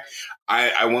Hawkeye,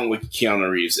 I went with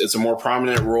Keanu Reeves. It's a more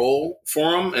prominent role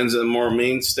for him and it's a more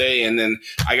mainstay. And then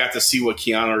I got to see what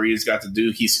Keanu Reeves got to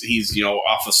do. He's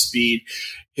off of speed.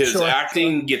 His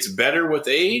acting gets better with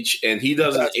age, and he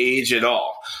doesn't age at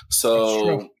all.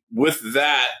 So with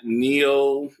that,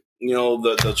 Neil,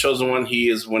 the chosen one, he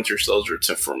is Winter Soldier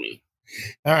for me.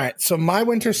 All right. So my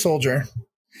Winter Soldier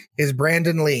is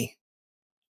Brandon Lee.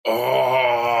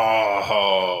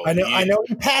 Oh, I know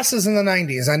he passes in the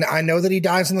 90s. I know that he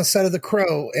dies on the set of The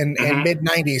Crow in mid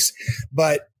 90s,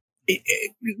 but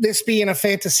this being a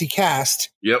fantasy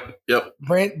cast. Yep.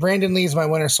 Brandon Lee is my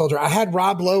Winter Soldier. I had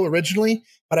Rob Lowe originally,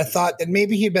 but I thought that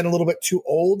maybe he'd been a little bit too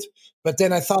old. But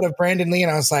then I thought of Brandon Lee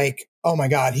and I was like, oh my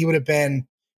God, he would have been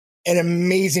an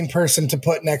amazing person to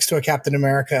put next to a Captain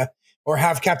America, or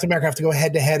have Captain America have to go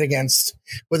head to head against,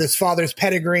 with his father's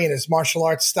pedigree and his martial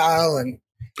arts style. And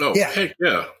heck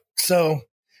yeah. So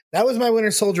that was my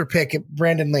Winter Soldier pick,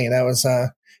 Brandon Lee. That was,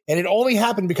 and it only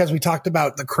happened because we talked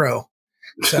about The Crow.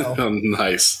 So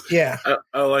nice. Yeah.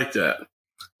 I like that.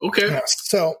 Okay. Yeah.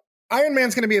 So Iron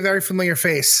Man's going to be a very familiar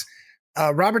face.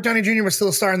 Robert Downey Jr. was still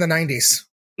a star in the 90s.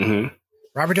 Mm-hmm.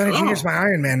 Robert Downey Jr. is my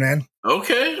Iron Man, man.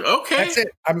 Okay. That's it.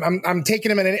 I'm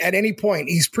taking him at any point.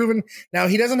 He's proven. Now,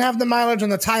 he doesn't have the mileage on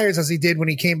the tires as he did when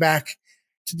he came back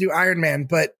to do Iron Man,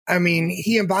 but I mean,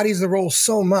 he embodies the role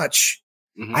so much.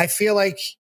 Mm-hmm. I feel like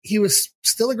he was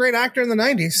still a great actor in the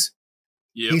 90s.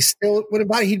 Yep. He still would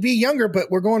embody. He'd be younger,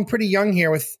 but we're going pretty young here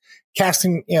with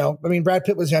casting. Brad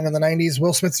Pitt was young in the 90s.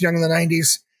 Will Smith's young in the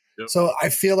 90s. Yep. So I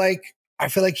feel like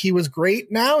he was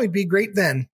great now. He'd be great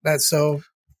then. That's so.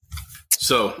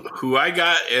 So who I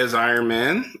got as Iron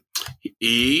Man?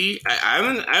 I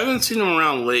haven't seen him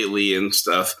around lately and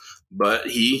stuff, but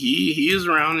he is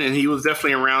around, and he was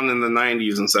definitely around in the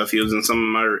 90s and stuff. He was in some of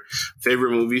my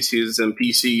favorite movies. He was in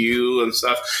PCU and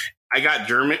stuff. I got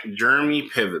Jeremy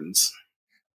Pivens.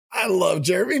 I love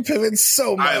Jeremy Piven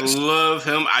so much. I love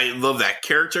him. I love that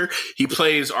character. He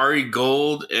plays Ari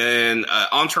Gold in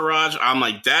Entourage. I'm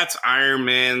like, that's Iron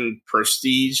Man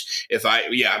prestige.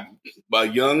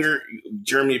 But younger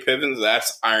Jeremy Piven,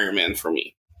 that's Iron Man for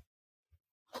me.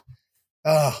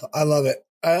 Oh, I love it.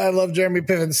 I love Jeremy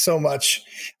Piven so much.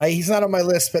 He's not on my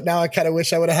list, but now I kind of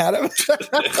wish I would have had him.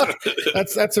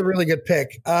 That's a really good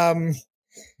pick.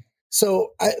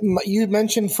 So you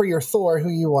mentioned for your Thor who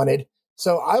you wanted.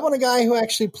 So I want a guy who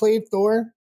actually played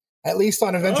Thor, at least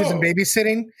on Adventures in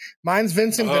Babysitting. Mine's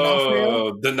Vincent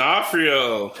D'Onofrio.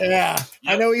 D'Onofrio. Yeah, yep.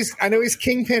 I know he's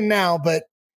Kingpin now, but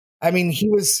I mean he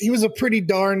was a pretty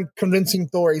darn convincing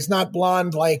Thor. He's not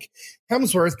blonde like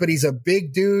Hemsworth, but he's a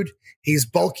big dude. He's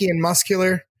bulky and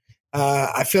muscular.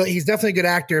 I feel he's definitely a good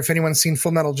actor. If anyone's seen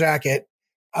Full Metal Jacket,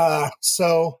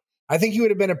 so. I think he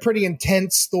would have been a pretty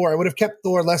intense Thor. I would have kept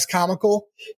Thor less comical.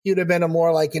 He would have been a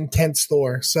more like intense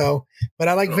Thor. So, but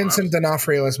I like Vincent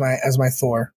D'Onofrio as my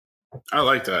Thor. I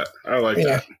like that.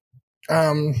 That.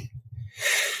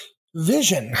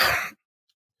 Vision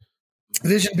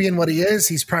being what he is,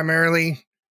 he's primarily,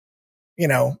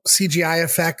 CGI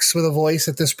effects with a voice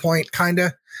at this point, kind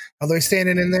of, although he's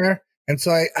standing in there. And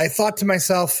so I thought to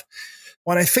myself,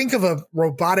 when I think of a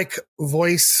robotic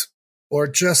voice or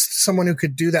just someone who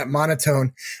could do that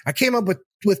monotone, I came up with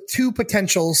two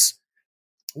potentials.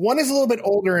 One is a little bit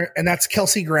older, and that's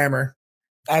Kelsey Grammer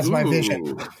as my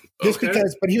Vision. Just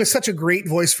because, but he was such a great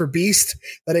voice for Beast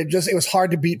that it was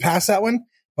hard to beat past that one.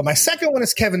 But my second one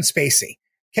is Kevin Spacey.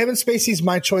 Kevin Spacey's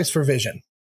my choice for Vision.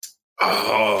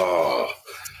 Oh.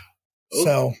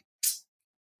 So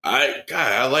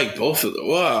I like both of them.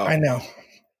 Wow. I know.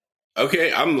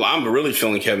 Okay, I'm really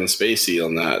feeling Kevin Spacey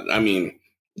on that. I mean,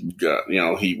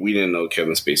 we didn't know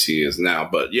Kevin Spacey is now,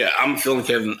 but yeah, I'm feeling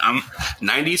I'm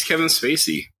 90s Kevin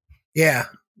Spacey. Yeah,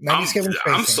 90s Kevin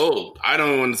Spacey. I'm sold. I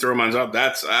don't want to throw mine up.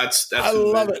 That's I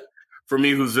love it. For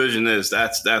me, whose Vision is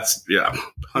that's 100%. You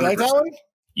like that one?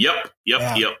 Yep.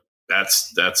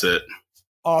 That's it.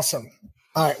 Awesome.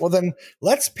 All right. Well, then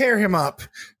let's pair him up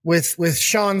with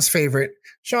Sean's favorite.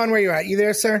 Sean, where you at? You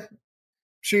there, sir?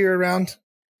 Sure you're around.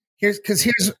 Here's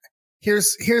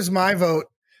my vote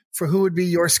for who would be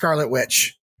your Scarlet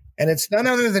Witch. And it's none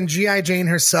other than G.I. Jane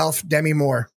herself, Demi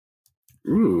Moore.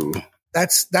 Ooh.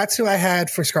 That's who I had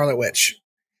for Scarlet Witch.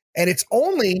 And it's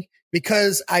only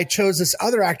because I chose this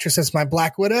other actress as my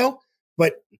Black Widow.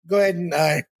 But go ahead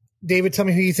and, David, tell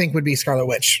me who you think would be Scarlet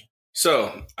Witch.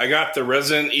 So I got the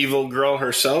Resident Evil girl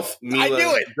herself, Mila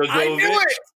Jovovich. I knew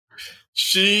it.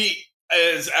 She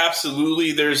is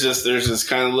absolutely there's this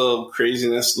kind of little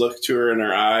craziness look to her in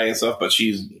her eye and stuff, but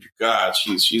she's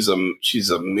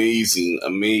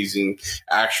amazing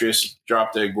actress,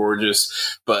 drop dead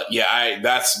gorgeous. But yeah,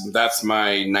 that's my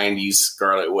 90s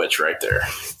Scarlet Witch right there.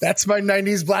 That's my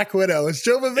 90s Black Widow. It's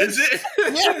Jovovich. Is it?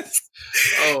 Yes.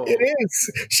 Oh. It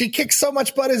is. She kicks so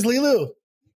much butt as Lilu.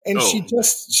 And she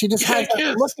just has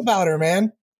that look about her,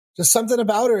 man. Just something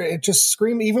about her. It just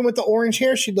screamed. Even with the orange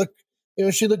hair, she looked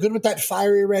good with that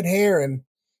fiery red hair. And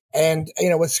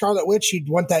with Scarlet Witch, you'd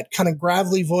want that kind of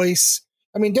gravelly voice.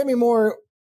 I mean, Demi Moore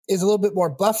is a little bit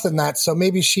more buff than that, so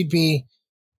maybe she'd be,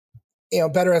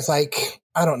 better as I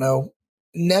don't know,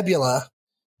 Nebula.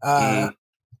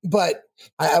 But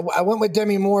I went with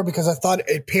Demi Moore because I thought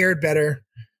it paired better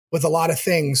with a lot of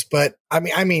things. But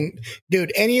I mean,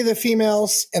 dude, any of the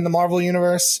females in the Marvel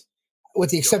universe, with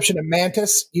the exception of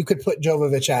Mantis, you could put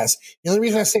Jovovich as. The only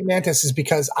reason I say Mantis is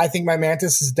because I think my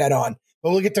Mantis is dead on.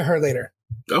 But we'll get to her later.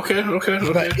 Okay.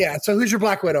 But yeah, so who's your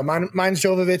Black Widow? Mine's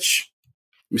Jovovich.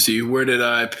 Let me see. Where did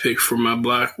I pick for my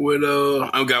Black Widow?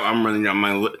 I'm running down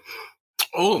my list.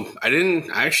 Oh, I didn't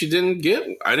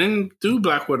do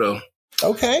Black Widow.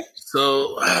 Okay.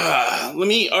 So let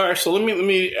me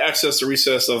access the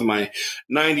recess of my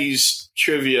 90s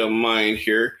trivia mind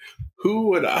here. Who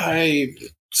would I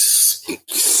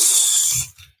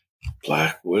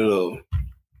Black Widow?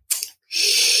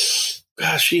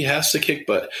 Gosh, she has to kick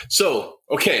butt. So,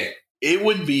 okay, it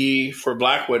would be for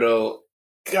Black Widow.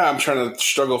 God, I'm trying to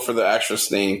struggle for the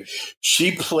actress name.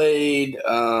 She played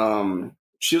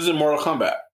she was in Mortal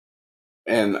Kombat.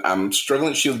 And I'm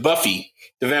struggling. She was Buffy,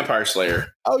 the Vampire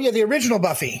Slayer. Oh, yeah, the original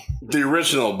Buffy. The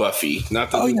original Buffy, not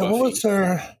the new Buffy. What was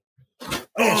her?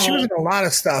 Oh, she was in a lot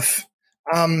of stuff.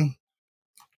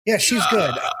 Yeah, she's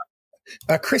good.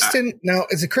 Kristen. No,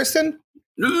 is it Kristen?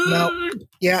 No.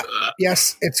 Yeah.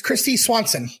 Yes, it's Christy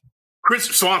Swanson. Chris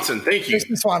Swanson, thank you.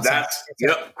 Kristen Swanson.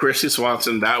 Yep, Christy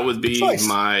Swanson. That would be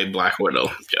my Black Widow.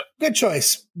 Yep. Good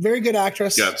choice. Very good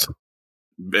actress.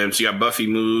 She got Buffy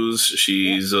moves.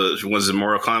 She was in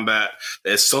Mortal Kombat.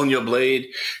 There's Sonya Blade.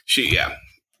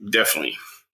 Definitely.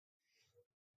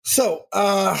 So,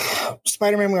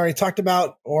 Spider-Man we already talked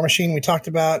about. War Machine we talked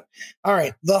about. All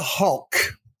right, the Hulk.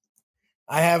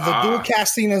 I have the dual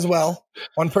casting as well.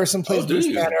 One person plays Bruce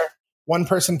Banner. One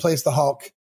person plays the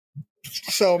Hulk.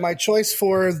 So my choice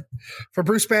for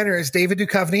Bruce Banner is David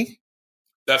Duchovny.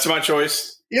 That's my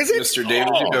choice. Is it? Mr.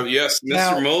 David Duchovny. Yes.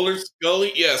 Mr. Mulder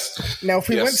Scully. Yes. Now, if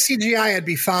we went CGI, I'd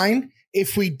be fine.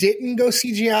 If we didn't go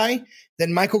CGI,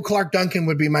 then Michael Clark Duncan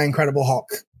would be my Incredible Hulk.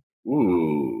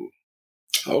 Ooh.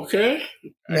 Okay.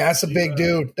 Yeah, that's a big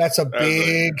dude. That's a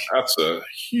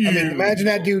huge. I mean, imagine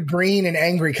that dude green and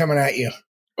angry coming at you.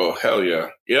 Oh, hell yeah.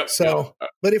 Yep. So,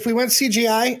 but if we went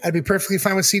CGI, I'd be perfectly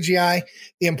fine with CGI.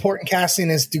 The important casting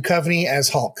is Duchovny as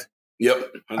Hulk.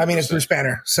 Yep. 100%. I mean, it's Bruce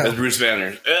Banner. So as Bruce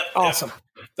Banner. Yep. Awesome.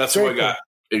 That's what I got.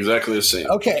 Exactly the same.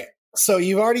 Okay. So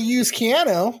you've already used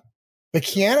Keanu, but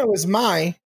Keanu is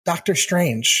my Doctor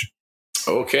Strange.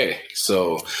 Okay.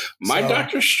 So my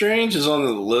Doctor Strange is on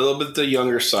a little bit the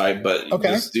younger side, but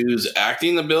this dude's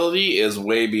acting ability is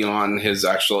way beyond his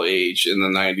actual age in the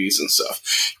 90s and stuff.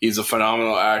 He's a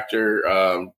phenomenal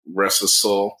actor, rest his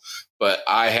soul. But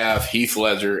I have Heath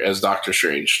Ledger as Doctor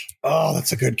Strange. Oh,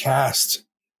 that's a good cast.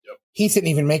 Yep. Heath didn't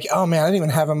even make it. Oh, man, I didn't even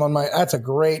have him on my – that's a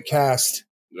great cast.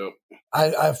 Yep.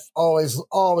 I've always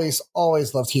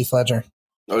loved Heath Ledger.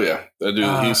 Oh yeah, that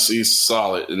dude, he's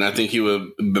solid, and I think he would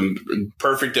have been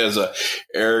perfect as a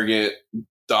arrogant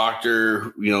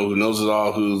doctor, who knows it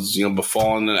all, who's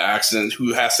befallen an accident,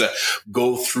 who has to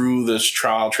go through this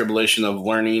trial tribulation of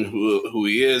learning who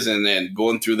he is, and then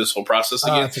going through this whole process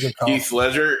again. That's a good call. Heath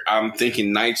Ledger, I'm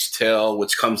thinking Knight's Tale,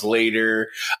 which comes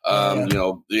later. And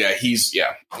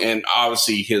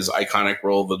obviously his iconic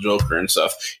role, the Joker and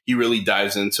stuff. He really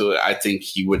dives into it. I think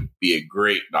he would be a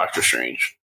great Doctor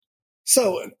Strange.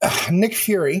 So, Nick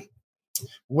Fury,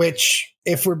 which,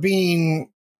 if we're being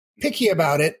picky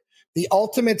about it, the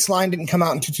Ultimates line didn't come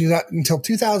out until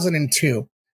 2002.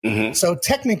 Mm-hmm. So,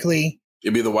 technically,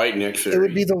 it'd be the white Nick Fury. It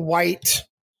would be the white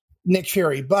Nick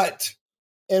Fury. But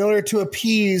in order to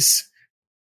appease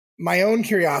my own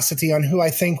curiosity on who I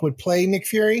think would play Nick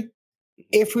Fury,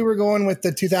 if we were going with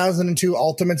the 2002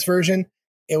 Ultimates version,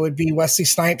 it would be Wesley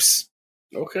Snipes.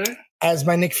 Okay. As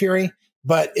my Nick Fury.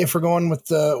 But if we're going with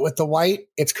the white,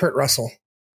 it's Kurt Russell.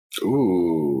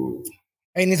 Ooh.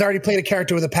 And he's already played a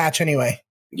character with a patch anyway.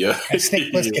 Yeah.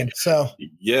 Snake Plissken. So.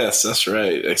 Yes, that's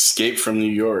right. Escape from New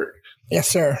York. Yes,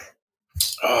 sir.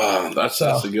 Oh, that's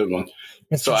a good one.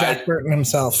 Mr. Jack Burton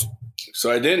himself.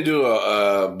 So I didn't do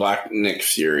a black Nick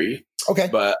Fury. Okay.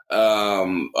 But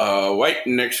white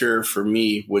Nick Fury for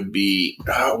me would be,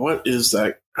 what is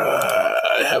that?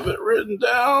 I have it written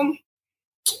down.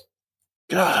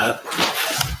 God.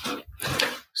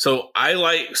 So I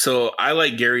like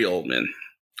Gary Oldman.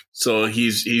 So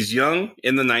he's young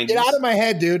in the 90s. Get out of my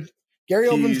head, dude. Gary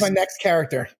Oldman's my next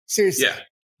character. Seriously. Yeah.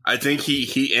 I think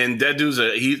he and that dude's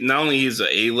not only he's an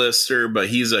A-lister, but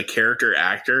he's a character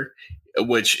actor,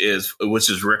 which is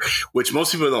rare, which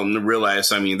most people don't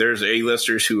realize. I mean, there's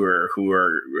A-listers who are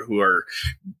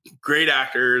great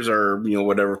actors or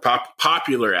whatever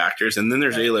popular actors, and then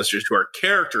there's A-listers who are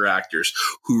character actors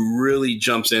who really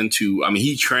jumps into. I mean,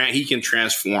 he can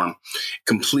transform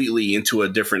completely into a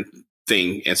different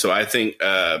thing, and so I think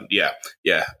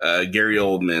Gary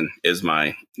Oldman is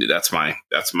that's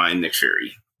my Nick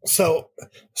Fury. So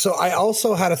I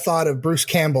also had a thought of Bruce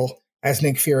Campbell as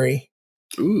Nick Fury.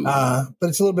 Ooh. But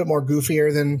it's a little bit more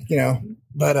goofier than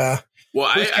But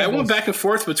well, I went back and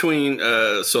forth between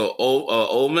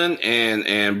Oldman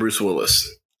and Bruce Willis.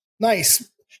 Nice.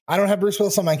 I don't have Bruce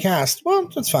Willis on my cast. Well,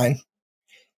 that's fine.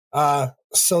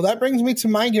 So that brings me to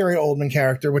my Gary Oldman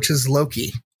character, which is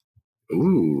Loki.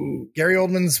 Ooh. Gary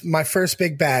Oldman's my first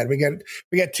big bad. We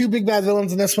got two big bad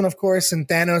villains in this one, of course, and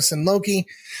Thanos and Loki.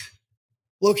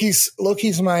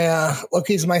 Loki's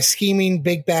my scheming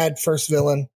big bad first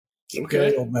villain. Okay.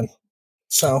 Gary Oldman.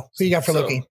 So who you got for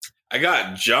Loki? I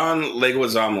got John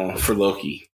Leguizamo for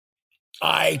Loki.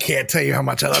 I can't tell you how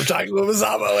much I love John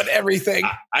Leguizamo and everything.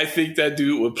 I think that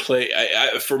dude would play.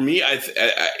 For me,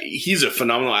 he's a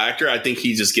phenomenal actor. I think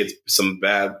he just gets some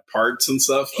bad parts and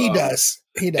stuff. He does.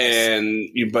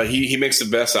 But he makes the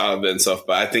best out of it and stuff.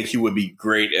 But I think he would be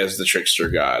great as the trickster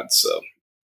god. So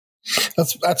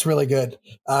that's really good.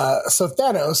 So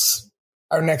Thanos,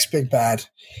 our next big bad.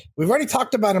 We've already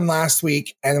talked about him last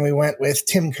week, and then we went with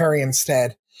Tim Curry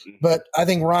instead. But I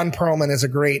think Ron Perlman is a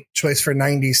great choice for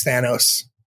 90s Thanos.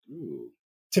 Ooh.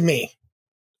 To me.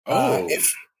 Oh,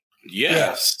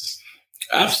 yes.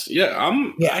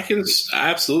 I can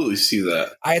absolutely see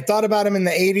that. I had thought about him in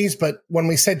the 80s, but when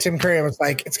we said Tim Curry, I was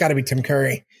like, it's got to be Tim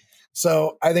Curry.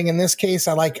 So I think in this case,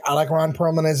 I like Ron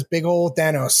Perlman as big old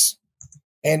Thanos.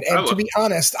 And to be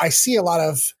honest, I see a lot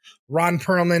of Ron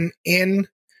Perlman in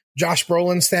Josh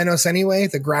Brolin's Thanos anyway,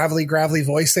 the gravelly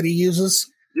voice that he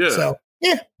uses. Yeah. So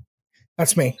yeah,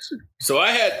 that's me. So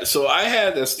I had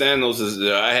as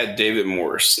Thanos I had David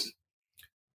Morse.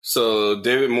 So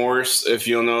David Morse, if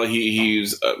you'll know,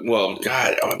 he's I'm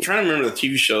trying to remember the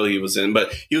TV show he was in,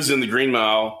 but he was in The Green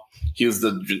Mile. He was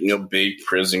the big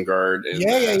prison guard.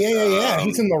 Yeah.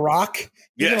 He's in The Rock.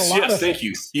 Thank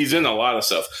you. He's in a lot of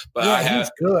stuff. But he's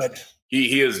good.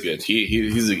 He is good.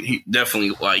 He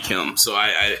definitely like him. So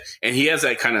and he has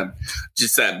that kind of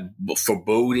just that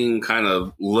foreboding kind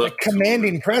of look,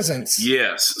 commanding presence.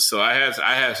 Yes. So I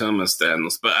have him as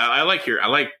Thanos, but I like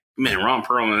Ron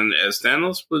Perlman as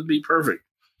Thanos would be perfect.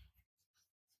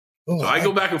 Ooh, so I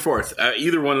go back and forth.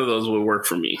 Either one of those would work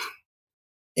for me.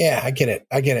 Yeah, I get it.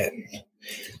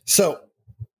 So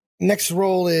next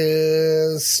role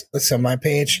is, let's see on my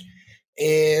page,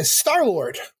 is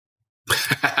Star-Lord.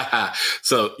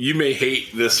 So you may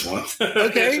hate this one.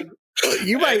 Okay.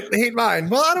 You might hate mine.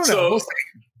 Well, I don't know. We'll see.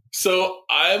 So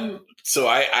I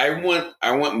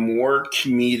want more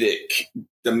comedic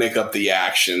to make up the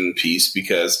action piece,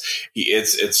 because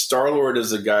it's Star-Lord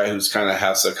is a guy who's kind of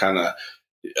has to kind of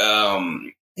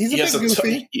he's a bit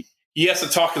goofy. He has to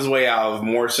talk his way out of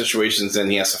more situations than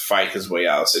he has to fight his way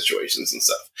out of situations and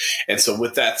stuff. And so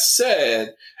with that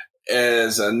said,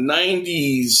 as a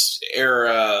 90s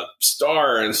era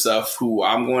star and stuff, who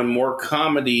I'm going more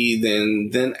comedy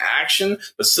than action,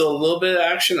 but still a little bit of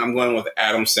action, I'm going with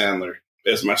Adam Sandler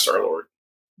as my Star-Lord.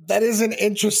 That is an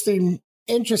interesting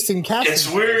casting. It's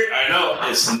weird. I know.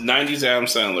 It's 90s Adam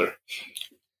Sandler.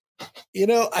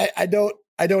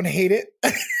 I don't hate it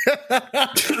as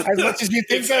much as you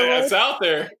think. It's out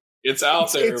there. It's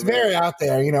out there. It's very out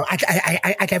there. I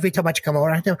can't wait till much to come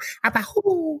over.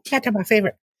 That's my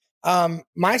favorite.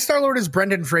 My Star-Lord is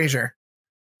Brendan Fraser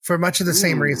for much of the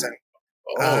same reason.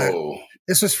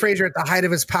 This was Fraser at the height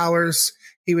of his powers.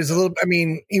 He was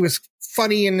he was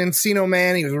funny in Encino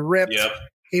Man. He was ripped. Yep.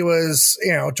 He was,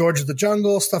 George of the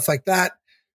Jungle, stuff like that.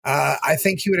 I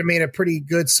think he would have made a pretty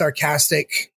good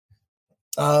sarcastic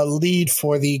lead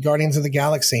for the Guardians of the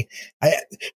Galaxy.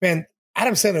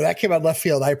 Adam Sandler, that came out left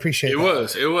field. I appreciate it.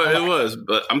 It was.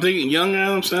 But I'm thinking young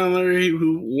Adam Sandler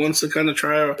who wants to kind of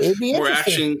try a more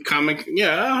action comic.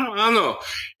 Yeah, I don't know.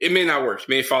 It may not work. It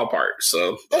may fall apart.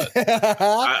 So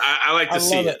I like to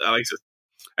see it.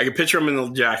 I can picture him in the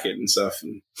jacket and stuff.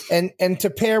 And to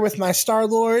pair with my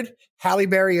Star-Lord, Halle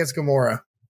Berry as Gamora.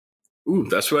 Ooh,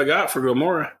 that's what I got for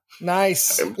Gamora.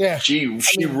 Nice. Yeah. She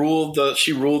ruled the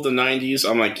 90s.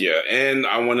 I'm like, yeah. And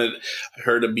I wanted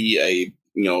her to be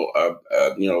Gamora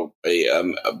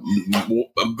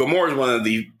is one of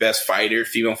the best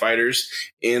female fighters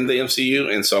in the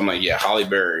MCU. And so I'm like, yeah, Halle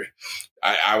Berry.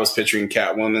 I was picturing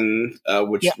Catwoman,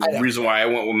 which is the reason why I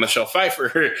went with Michelle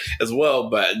Pfeiffer as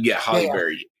well. But yeah, Halle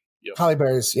Berry. Yep. Halle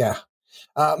Berry's, yeah.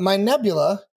 My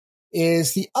Nebula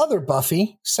is the other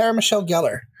Buffy, Sarah Michelle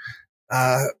Gellar.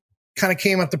 Kind of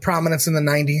came up to prominence in the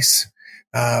 90s.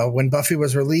 When Buffy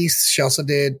was released, she also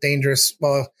did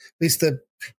at least the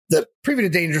preview to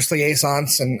Dangerous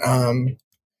Liaisons, and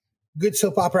good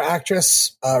soap opera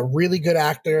actress, really good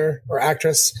actor or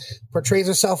actress, portrays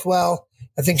herself well.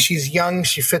 I think she's young.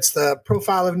 She fits the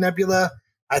profile of Nebula.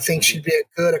 I think she'd be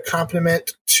a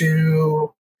accompaniment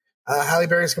to Halle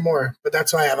Berry's Gamora. But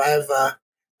that's what I have. I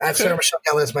have Sarah Michelle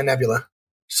Gellar as my Nebula.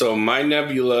 So my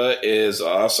Nebula is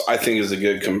also, I think, is a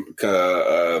good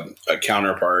a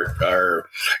counterpart or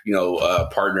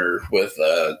partner with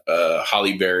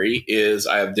Halle Berry. Is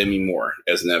I have Demi Moore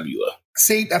as Nebula.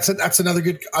 See, that's another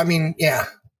good. I mean, yeah,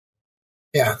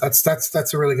 that's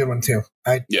a really good one too.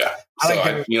 I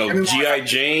like G.I.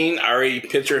 Jane. I already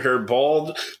pictured her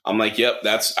bald. I'm like, yep,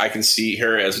 I can see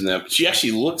her as Nebula. She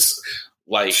actually looks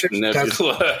like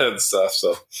Nebula and stuff.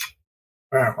 So,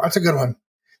 wow, that's a good one.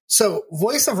 So,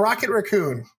 voice of Rocket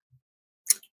Raccoon,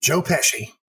 Joe Pesci.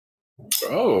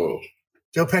 Oh.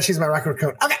 Joe Pesci's my Rocket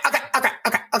Raccoon. Okay.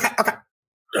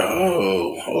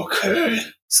 Oh, okay.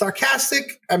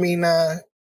 Sarcastic. I mean,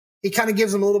 he kind of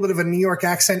gives him a little bit of a New York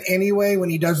accent anyway when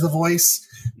he does the voice.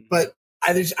 But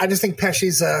I just think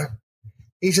Pesci's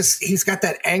he's got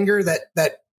that anger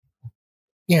that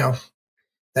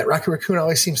Rocket Raccoon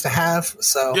always seems to have.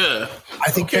 So yeah,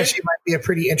 I think Pesci might be a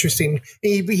pretty interesting.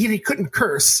 He couldn't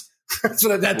curse. That's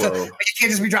what you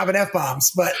can't just be dropping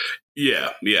F-bombs. But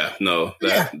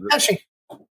Pesci.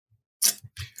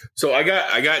 So I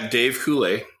got Dave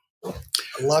Coulier. I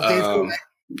love Dave Coulier.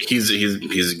 He's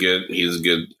a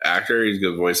good actor. He's a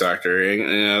good voice actor,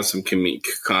 and some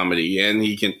comedy. And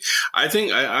he can. I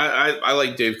think I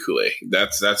like Dave Coulier.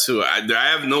 That's who I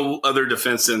have no other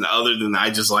defense other than I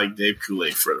just like Dave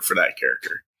Coulier for that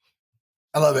character.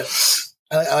 I love it.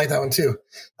 I like that one too.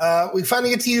 We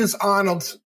finally get to use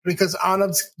Arnold because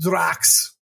Arnold's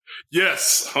Drax.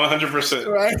 Yes, 100%.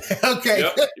 Right? Okay.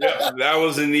 Yep. That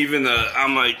wasn't even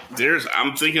I'm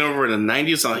thinking over in the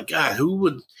 90s. I'm like, God, who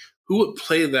would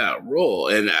play that role?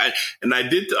 And I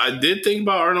did think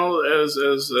about Arnold as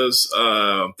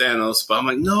Thanos, but I'm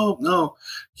like, no,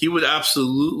 he would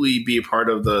absolutely be a part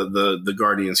of the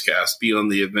Guardians cast, be on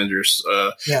the Avengers.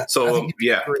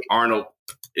 Arnold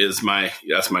is my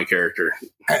character.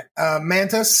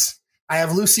 Mantis. I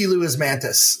have Lucy Liu as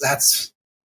Mantis. That's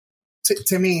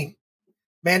to me.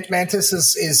 Mantis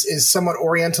is somewhat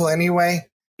Oriental anyway,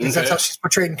 because that's how she's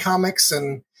portrayed in comics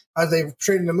and how they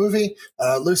portrayed in the movie.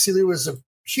 Lucy Liu was a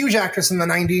huge actress in the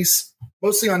 90s,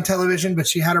 mostly on television, but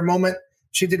she had her moment.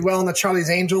 She did well in the Charlie's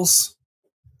Angels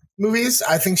movies.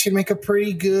 I think she'd make a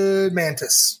pretty good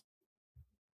Mantis.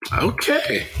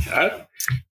 Okay. I'm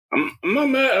not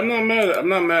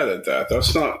mad at that.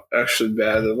 That's not actually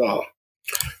bad at all.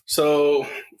 So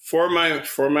for my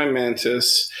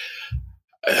Mantis,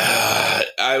 I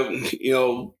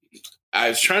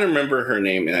was trying to remember her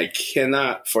name, and I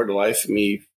cannot for the life of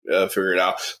me figure it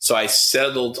out. So I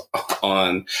settled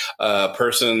on a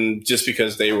person just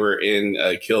because they were in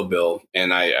Kill Bill,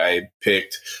 and I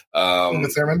picked Uma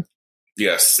Thurman.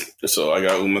 Yes, so I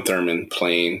got Uma Thurman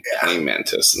playing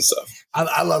Mantis and stuff.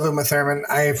 I love Uma Thurman.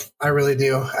 I really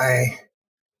do. I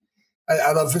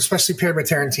love, especially paired with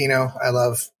Tarantino. I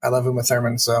love Uma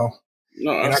Thurman. So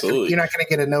no, absolutely, you're not going to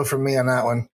get a no from me on that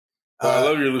one. I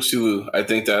love your Lucy Liu. I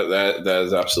think that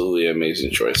is absolutely an amazing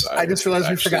choice. I just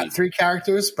realized we forgot 3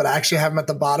 characters, but I actually have them at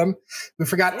the bottom. We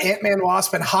forgot Ant-Man,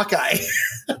 Wasp, and Hawkeye.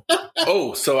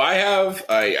 So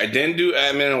I didn't do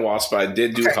Ant-Man and Wasp, but I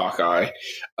did do Hawkeye.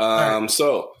 Right.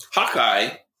 So Hawkeye,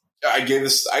 I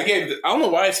don't know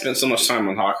why I spent so much time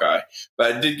on Hawkeye,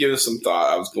 but I did give it some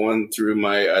thought. I was going through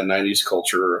my 90s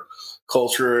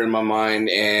culture in my mind,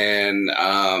 and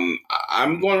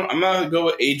I'm gonna go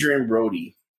with Adrian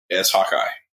Brody as Hawkeye.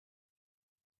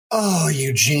 Oh,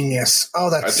 you genius! Oh,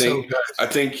 that's so good. I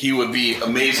think he would be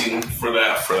amazing for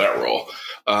that role.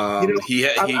 He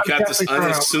got this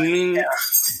unassuming.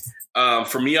 Yeah.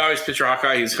 For me, I always picture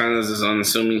Hawkeye. He's kind of this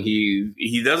unassuming.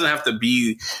 He doesn't have to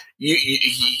be.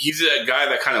 He's that guy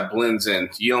that kind of blends in.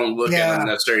 You don't look at him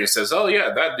necessarily and says, "Oh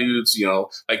yeah, that dude's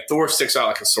like Thor sticks out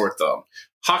like a sore thumb."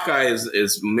 Hawkeye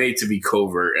is made to be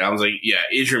covert, and I was like, "Yeah,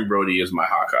 Adrian Brody is my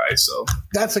Hawkeye." So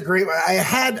that's a great one.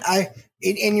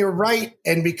 And you're right,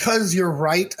 and because you're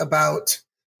right about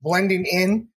blending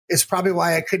in is probably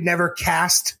why I could never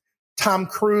cast Tom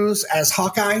Cruise as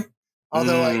Hawkeye.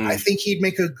 Although I think he'd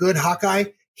make a good Hawkeye,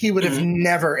 he would have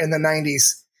never in the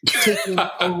 90s taken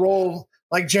a role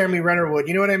like Jeremy Renner would.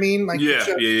 You know what I mean? Like,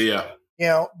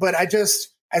 yeah. But I just,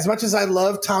 as much as I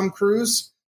love Tom Cruise,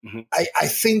 I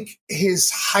think his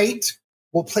height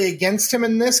will play against him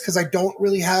in this because I don't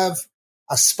really have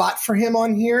a spot for him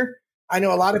on here. I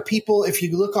know a lot of people, if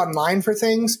you look online for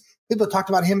things, people talked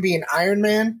about him being Iron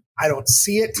Man. I don't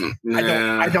see it.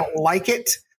 I don't like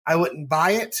it. I wouldn't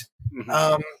buy it.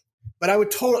 But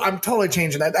I'm totally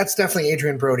changing that. That's definitely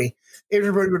Adrian Brody.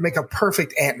 Adrian Brody would make a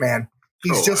perfect Ant-Man.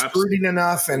 He's brooding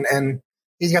enough, and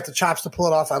he's got the chops to pull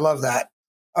it off. I love that.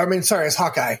 I mean, sorry, it's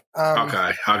Hawkeye.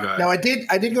 Hawkeye. Now I did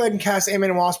go ahead and cast Ant-Man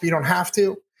and Wasp. You don't have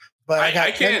to, but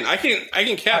I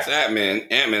can cast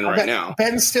Ant-Man right now.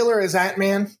 Ben Stiller as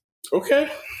Ant-Man.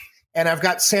 Okay. And I've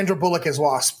got Sandra Bullock as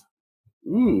Wasp.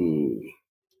 Ooh.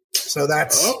 So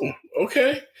that's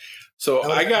okay. So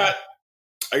I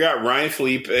got Ryan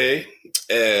Felipe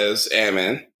as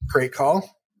Ant-Man. Great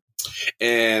call.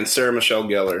 And Sarah Michelle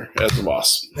Gellar as the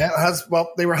Wasp. Yeah,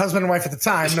 they were husband and wife at the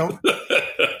time. No.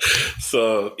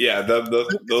 So yeah,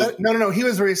 no. He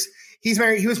was Reese. He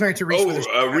was married to Reese.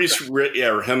 Reese.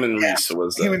 Yeah, him and Reese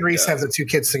was. Him and Reese have the 2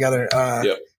 kids together.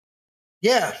 Yep.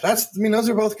 Yeah, those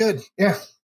are both good. Yeah,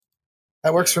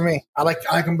 that works for me. I like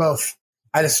them both.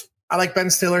 I like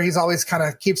Ben Stiller. He's always kind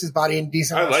of keeps his body in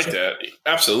decent. I like that.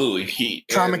 Absolutely.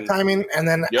 Comic timing, and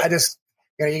then I just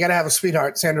you got to have a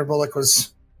sweetheart. Sandra Bullock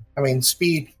was. I mean,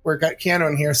 Speed. We've got Keanu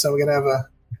in here, so we're gonna have a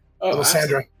little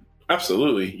Sandra.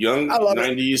 Absolutely, young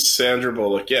 90s Sandra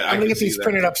Bullock. Yeah, I'm gonna get these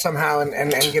printed up somehow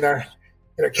and get our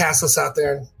cast list out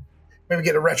there and maybe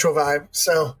get a retro vibe.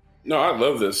 So no, I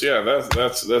love this. Yeah,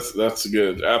 that's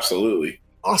good. Absolutely,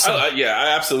 awesome.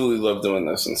 I absolutely love doing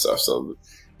this and stuff. So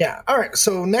yeah, all right.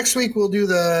 So next week we'll do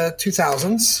the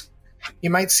 2000s. You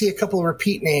might see a couple of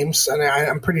repeat names, and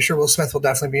I'm pretty sure Will Smith will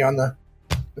definitely be on the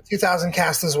 2000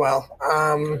 cast as well.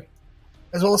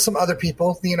 As well as some other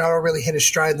people. Leonardo really hit his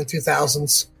stride in the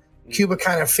 2000s. Cuba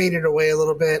kind of faded away a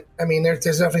little bit. I mean, there's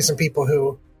definitely some people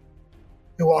who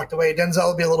walked away. Denzel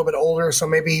will be a little bit older, so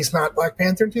maybe he's not Black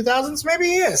Panther in 2000s. Maybe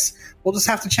he is. We'll just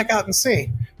have to check out and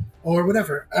see, or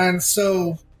whatever. And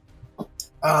so,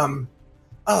 oh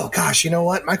gosh, you know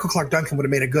what? Michael Clark Duncan would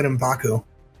have made a good M'Baku.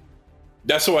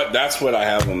 That's what I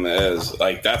have him as.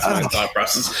 Like, that's my thought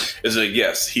process. Is like,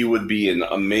 yes, he would be an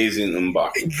amazing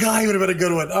M'Baku. God, he would have been a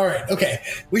good one. All right, okay.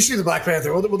 We should do the Black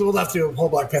Panther. We'll have to do a whole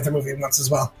Black Panther movie once as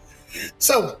well.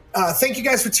 So, thank you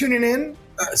guys for tuning in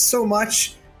so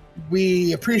much.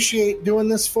 We appreciate doing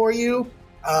this for you.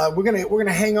 We're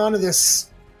gonna hang on to this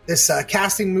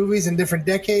casting movies in different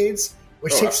decades,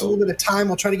 which takes absolutely a little bit of time.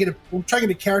 We'll try to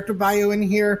get a character bio in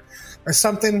here or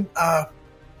something.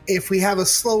 If we have a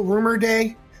slow rumor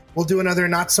day, we'll do another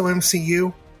Not So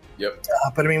MCU. Yep.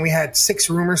 But I mean, we had 6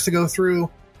 rumors to go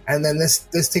through, and then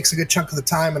this takes a good chunk of the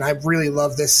time, and I really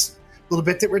love this little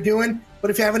bit that we're doing. But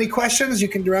if you have any questions, you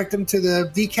can direct them to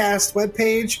the DCast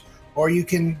webpage, or you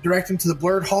can direct them to the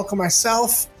Blurred Hulk or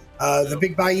myself, the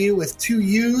Big Bayou with 2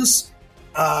 U's.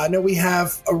 I know we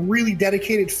have a really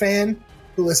dedicated fan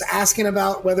who was asking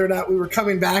about whether or not we were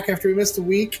coming back after we missed a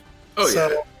week.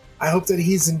 So I hope that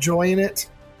he's enjoying it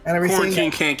and everything.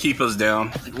 Quarantine can't keep us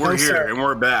down. We're here and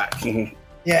we're back.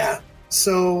 Yeah.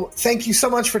 So thank you so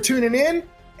much for tuning in.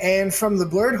 And from the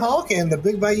Blurred Hulk and the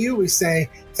Big Bayou, we say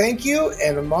thank you,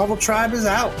 and the Marvel Tribe is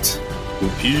out.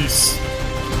 Peace.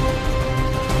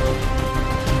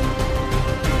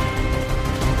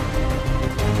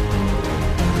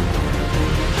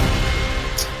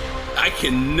 I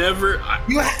can never. I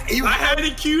had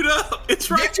it queued up.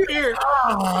 It's right here.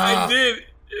 I did.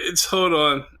 It's hold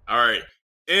on. All right,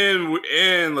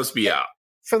 and let's be out.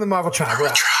 From the Marvel Tribe.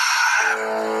 Marvel Tribe.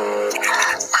 Marvel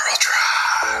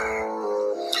Tribe.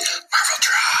 Marvel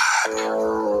Tribe.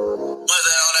 What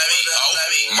the hell that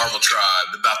mean? Marvel Tribe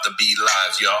about to be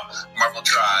live, y'all. Marvel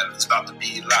Tribe, it's about to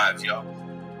be live, y'all.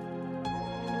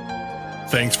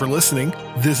 Thanks for listening.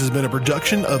 This has been a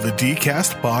production of the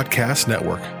DCast Podcast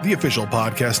Network, the official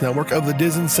podcast network of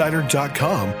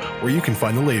thedisinsider.com, where you can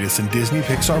find the latest in Disney,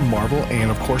 Pixar, Marvel,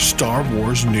 and of course, Star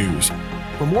Wars news.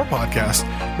 For more podcasts,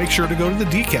 make sure to go to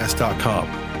thedcast.com.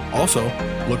 Also,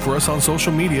 look for us on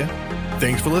social media.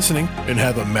 Thanks for listening and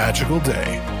have a magical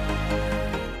day.